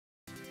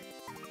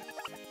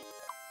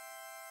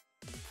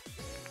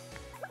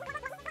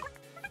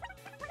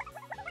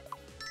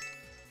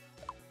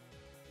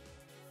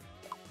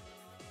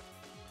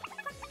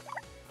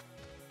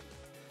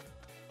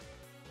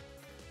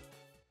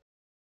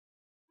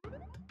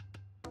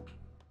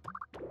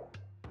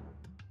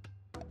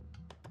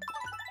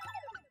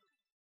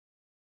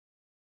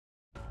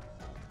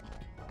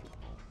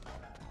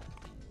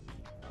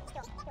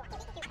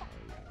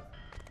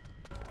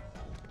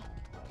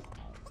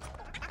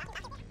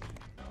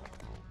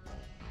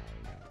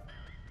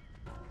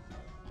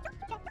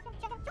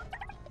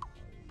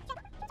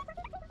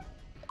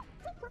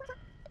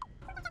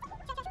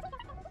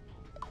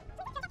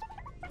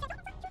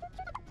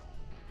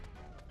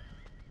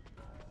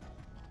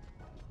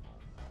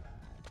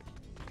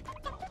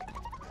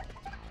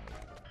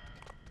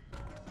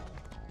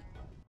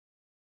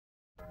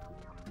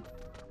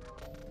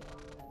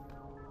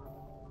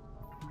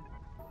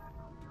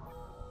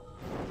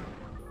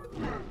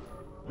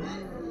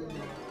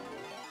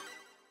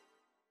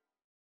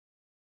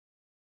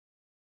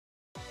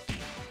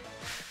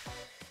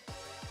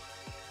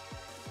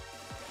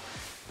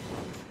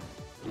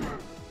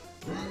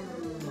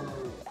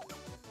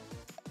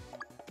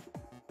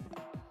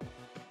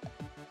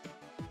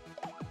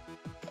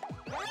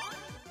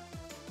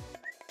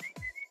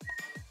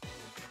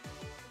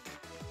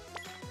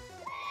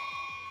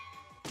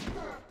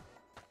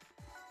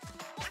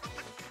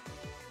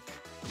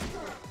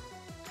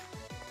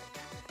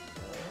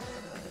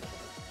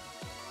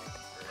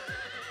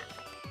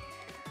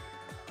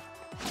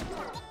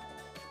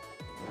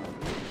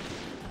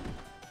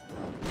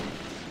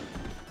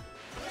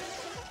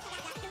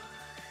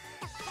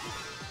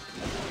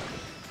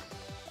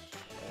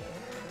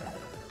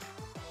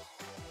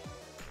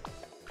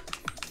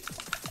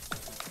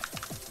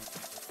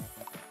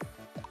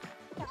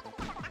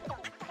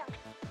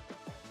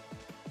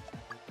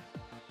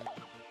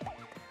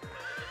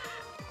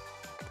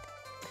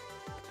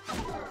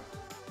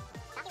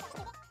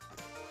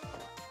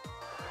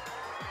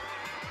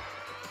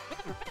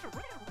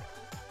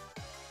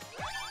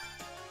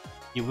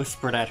 You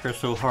whispered at her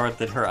so hard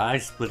that her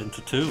eyes split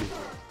into two.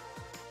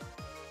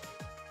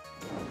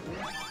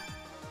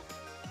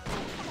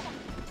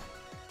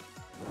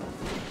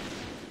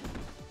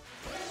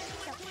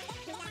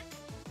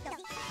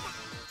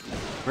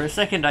 For a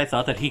second I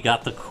thought that he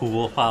got the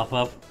cool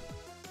pop-up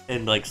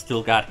and like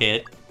still got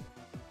hit.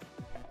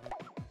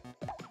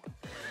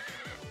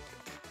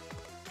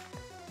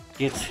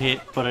 Gets hit,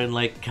 but in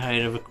like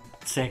kind of a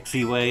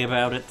sexy way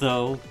about it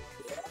though.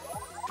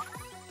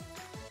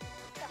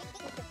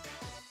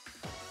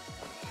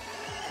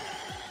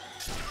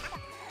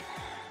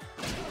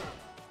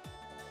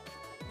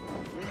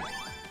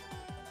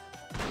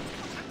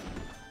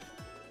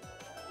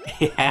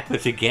 It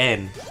happens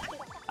again.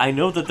 I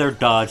know that they're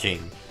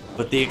dodging,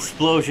 but the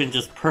explosion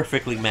just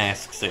perfectly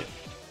masks it.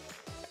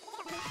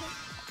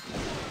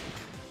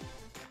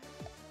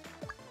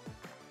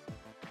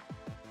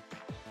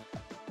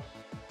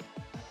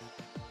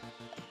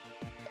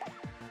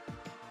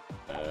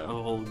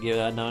 We'll give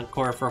that an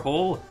encore for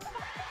Hole.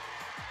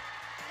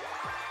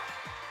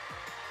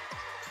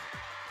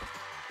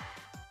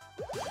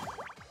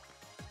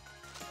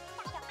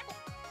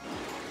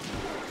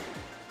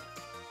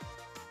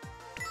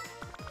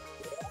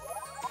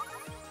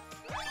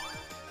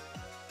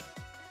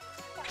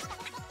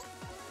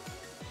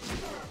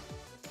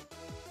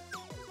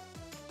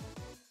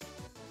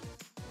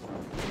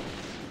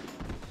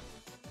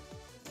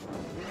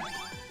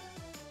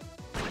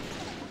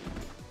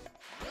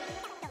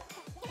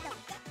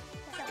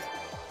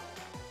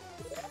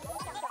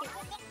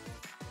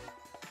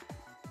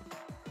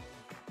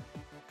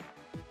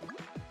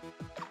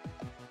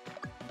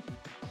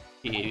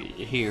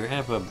 Here,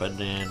 have a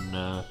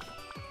banana.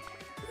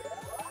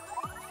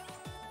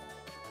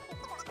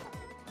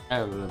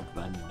 Have a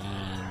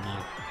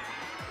banana.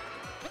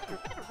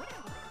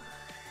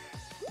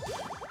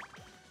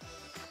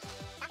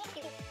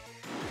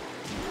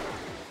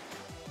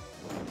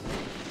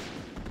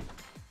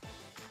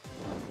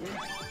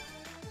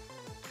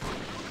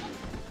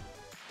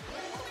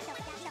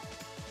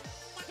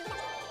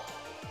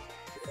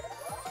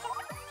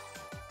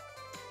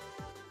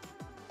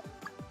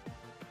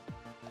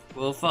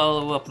 We'll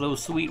follow up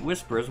those sweet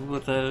whispers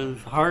with a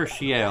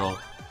harsh yell.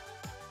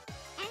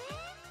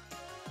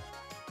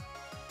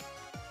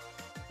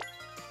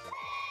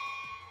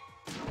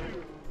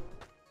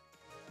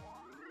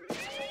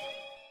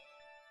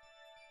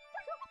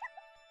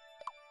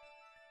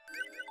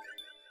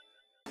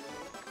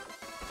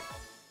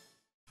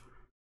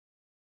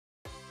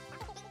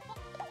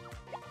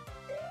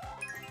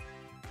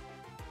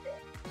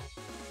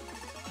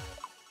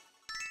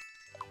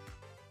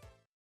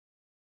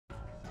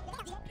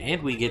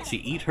 And we get to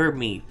eat her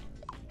meat.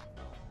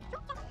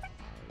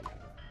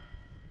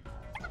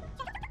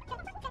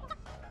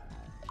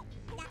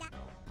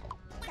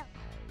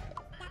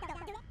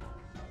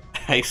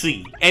 I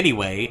see.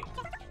 Anyway.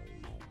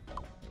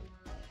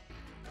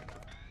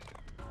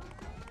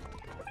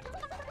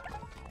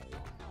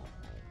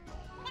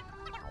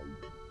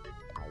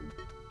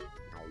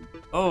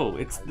 Oh,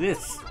 it's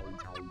this.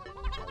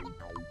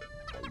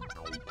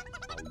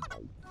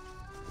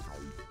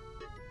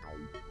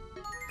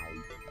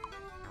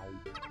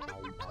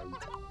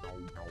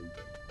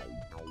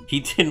 He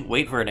didn't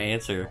wait for an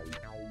answer.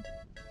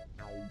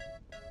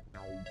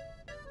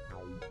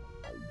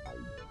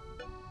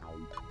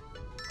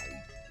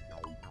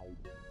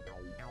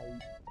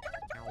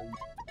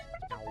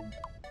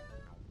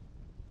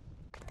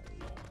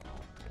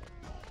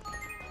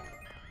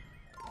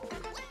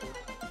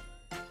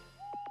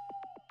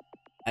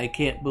 I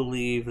can't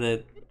believe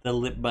that the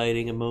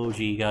lip-biting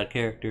emoji got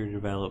character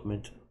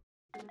development.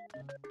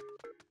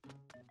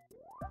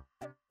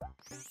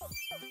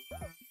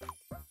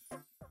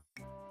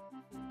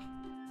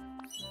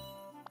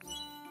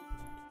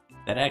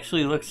 That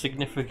actually looks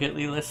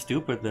significantly less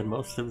stupid than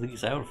most of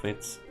these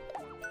outfits.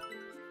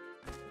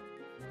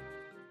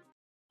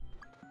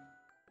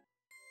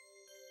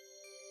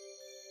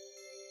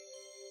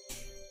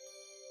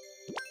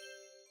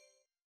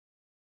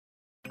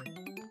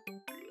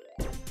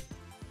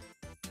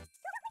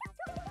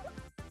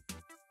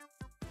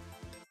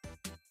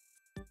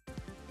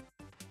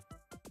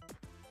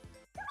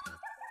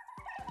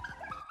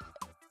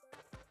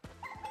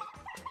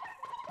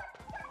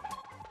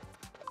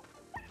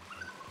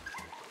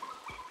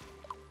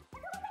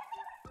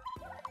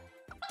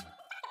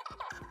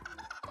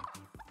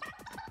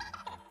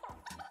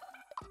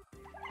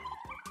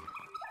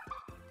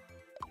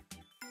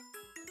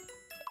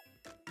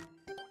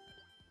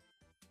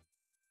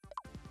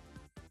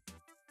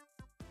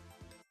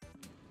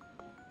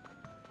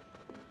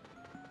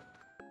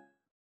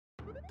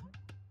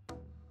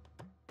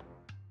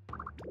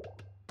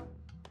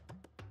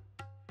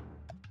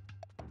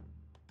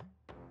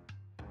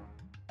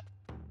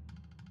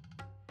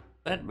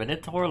 That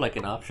Minotaur like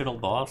an optional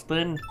boss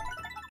then?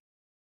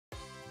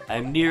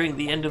 I'm nearing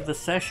the end of the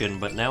session,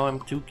 but now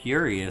I'm too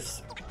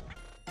curious.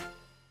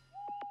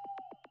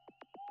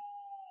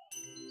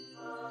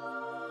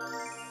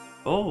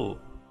 Oh.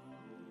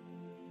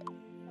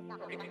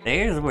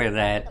 There's where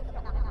that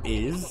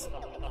is.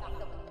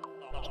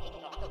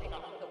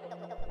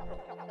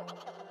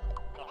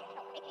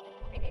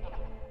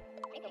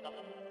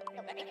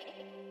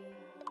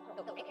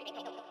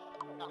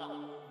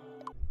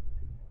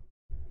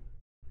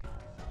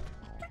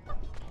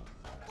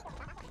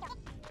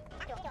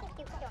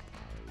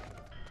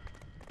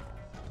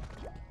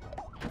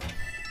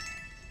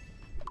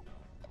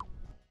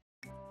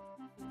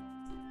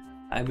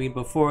 I mean,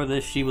 before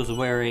this, she was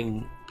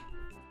wearing,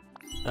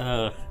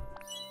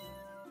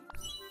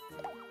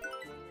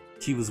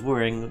 she was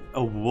wearing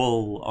a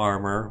wool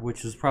armor,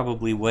 which is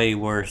probably way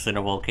worse in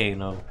a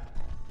volcano.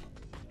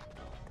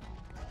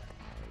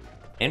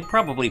 And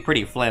probably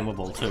pretty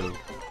flammable, too.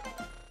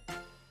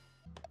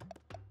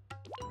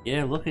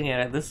 Yeah, looking at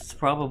it, this is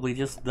probably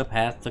just the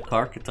path to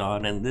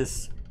Karkaton, and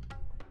this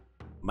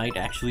might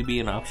actually be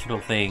an optional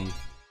thing.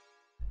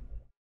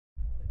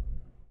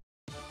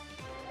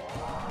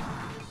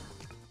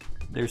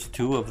 There's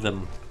 2 of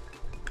them.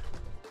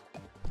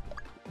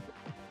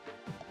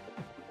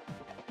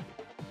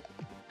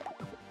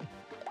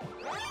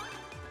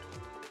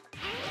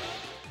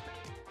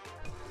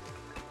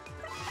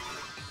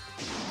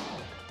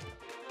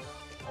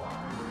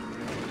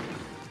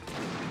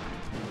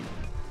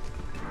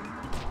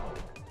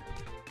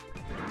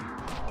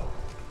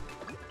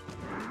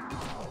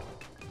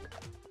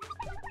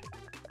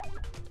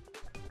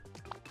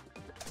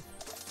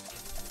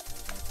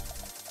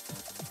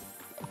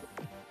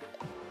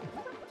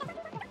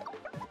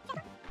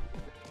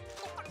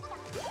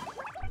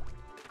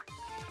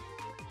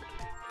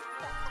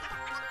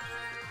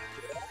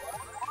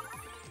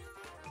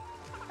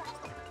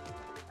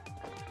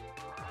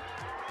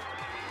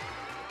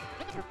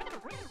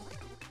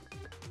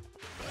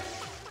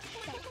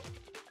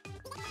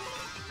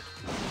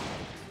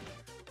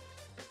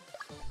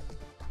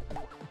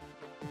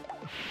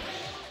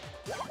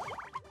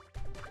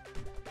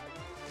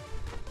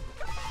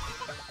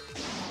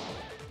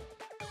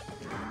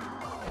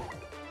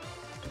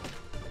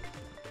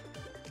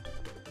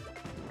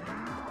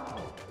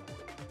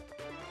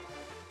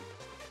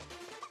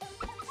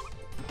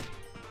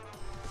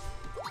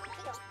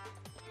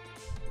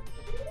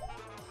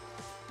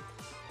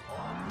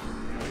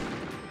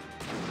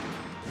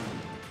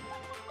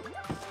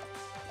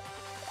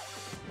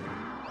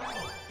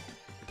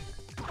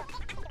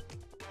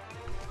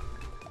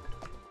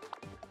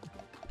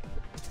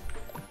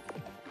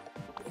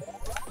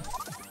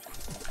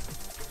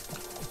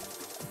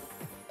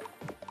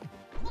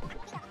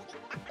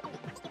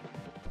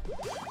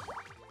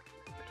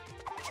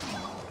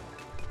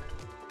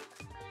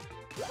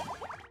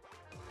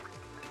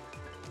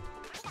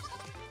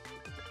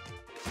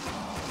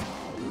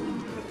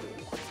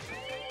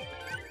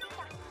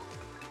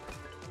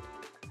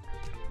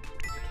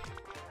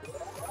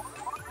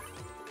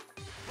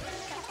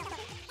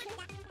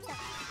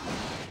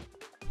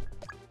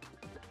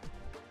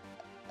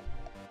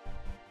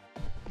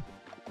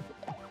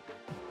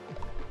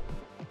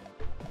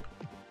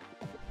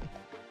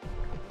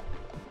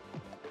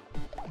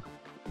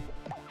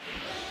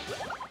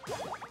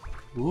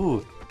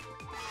 Ooh.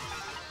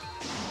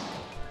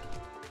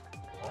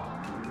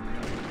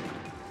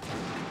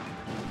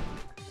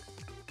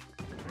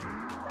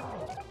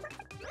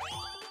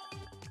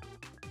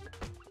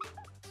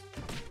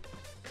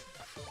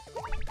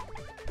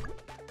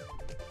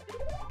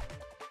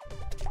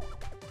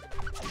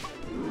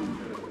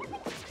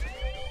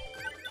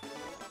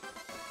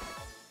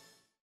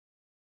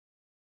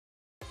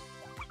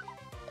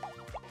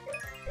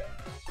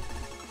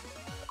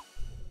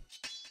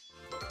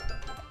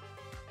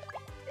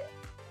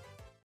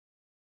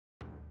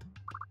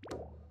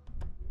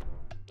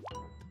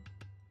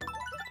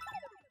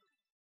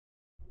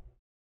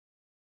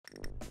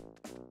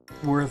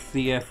 Worth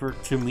the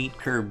effort to meet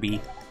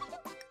Kirby.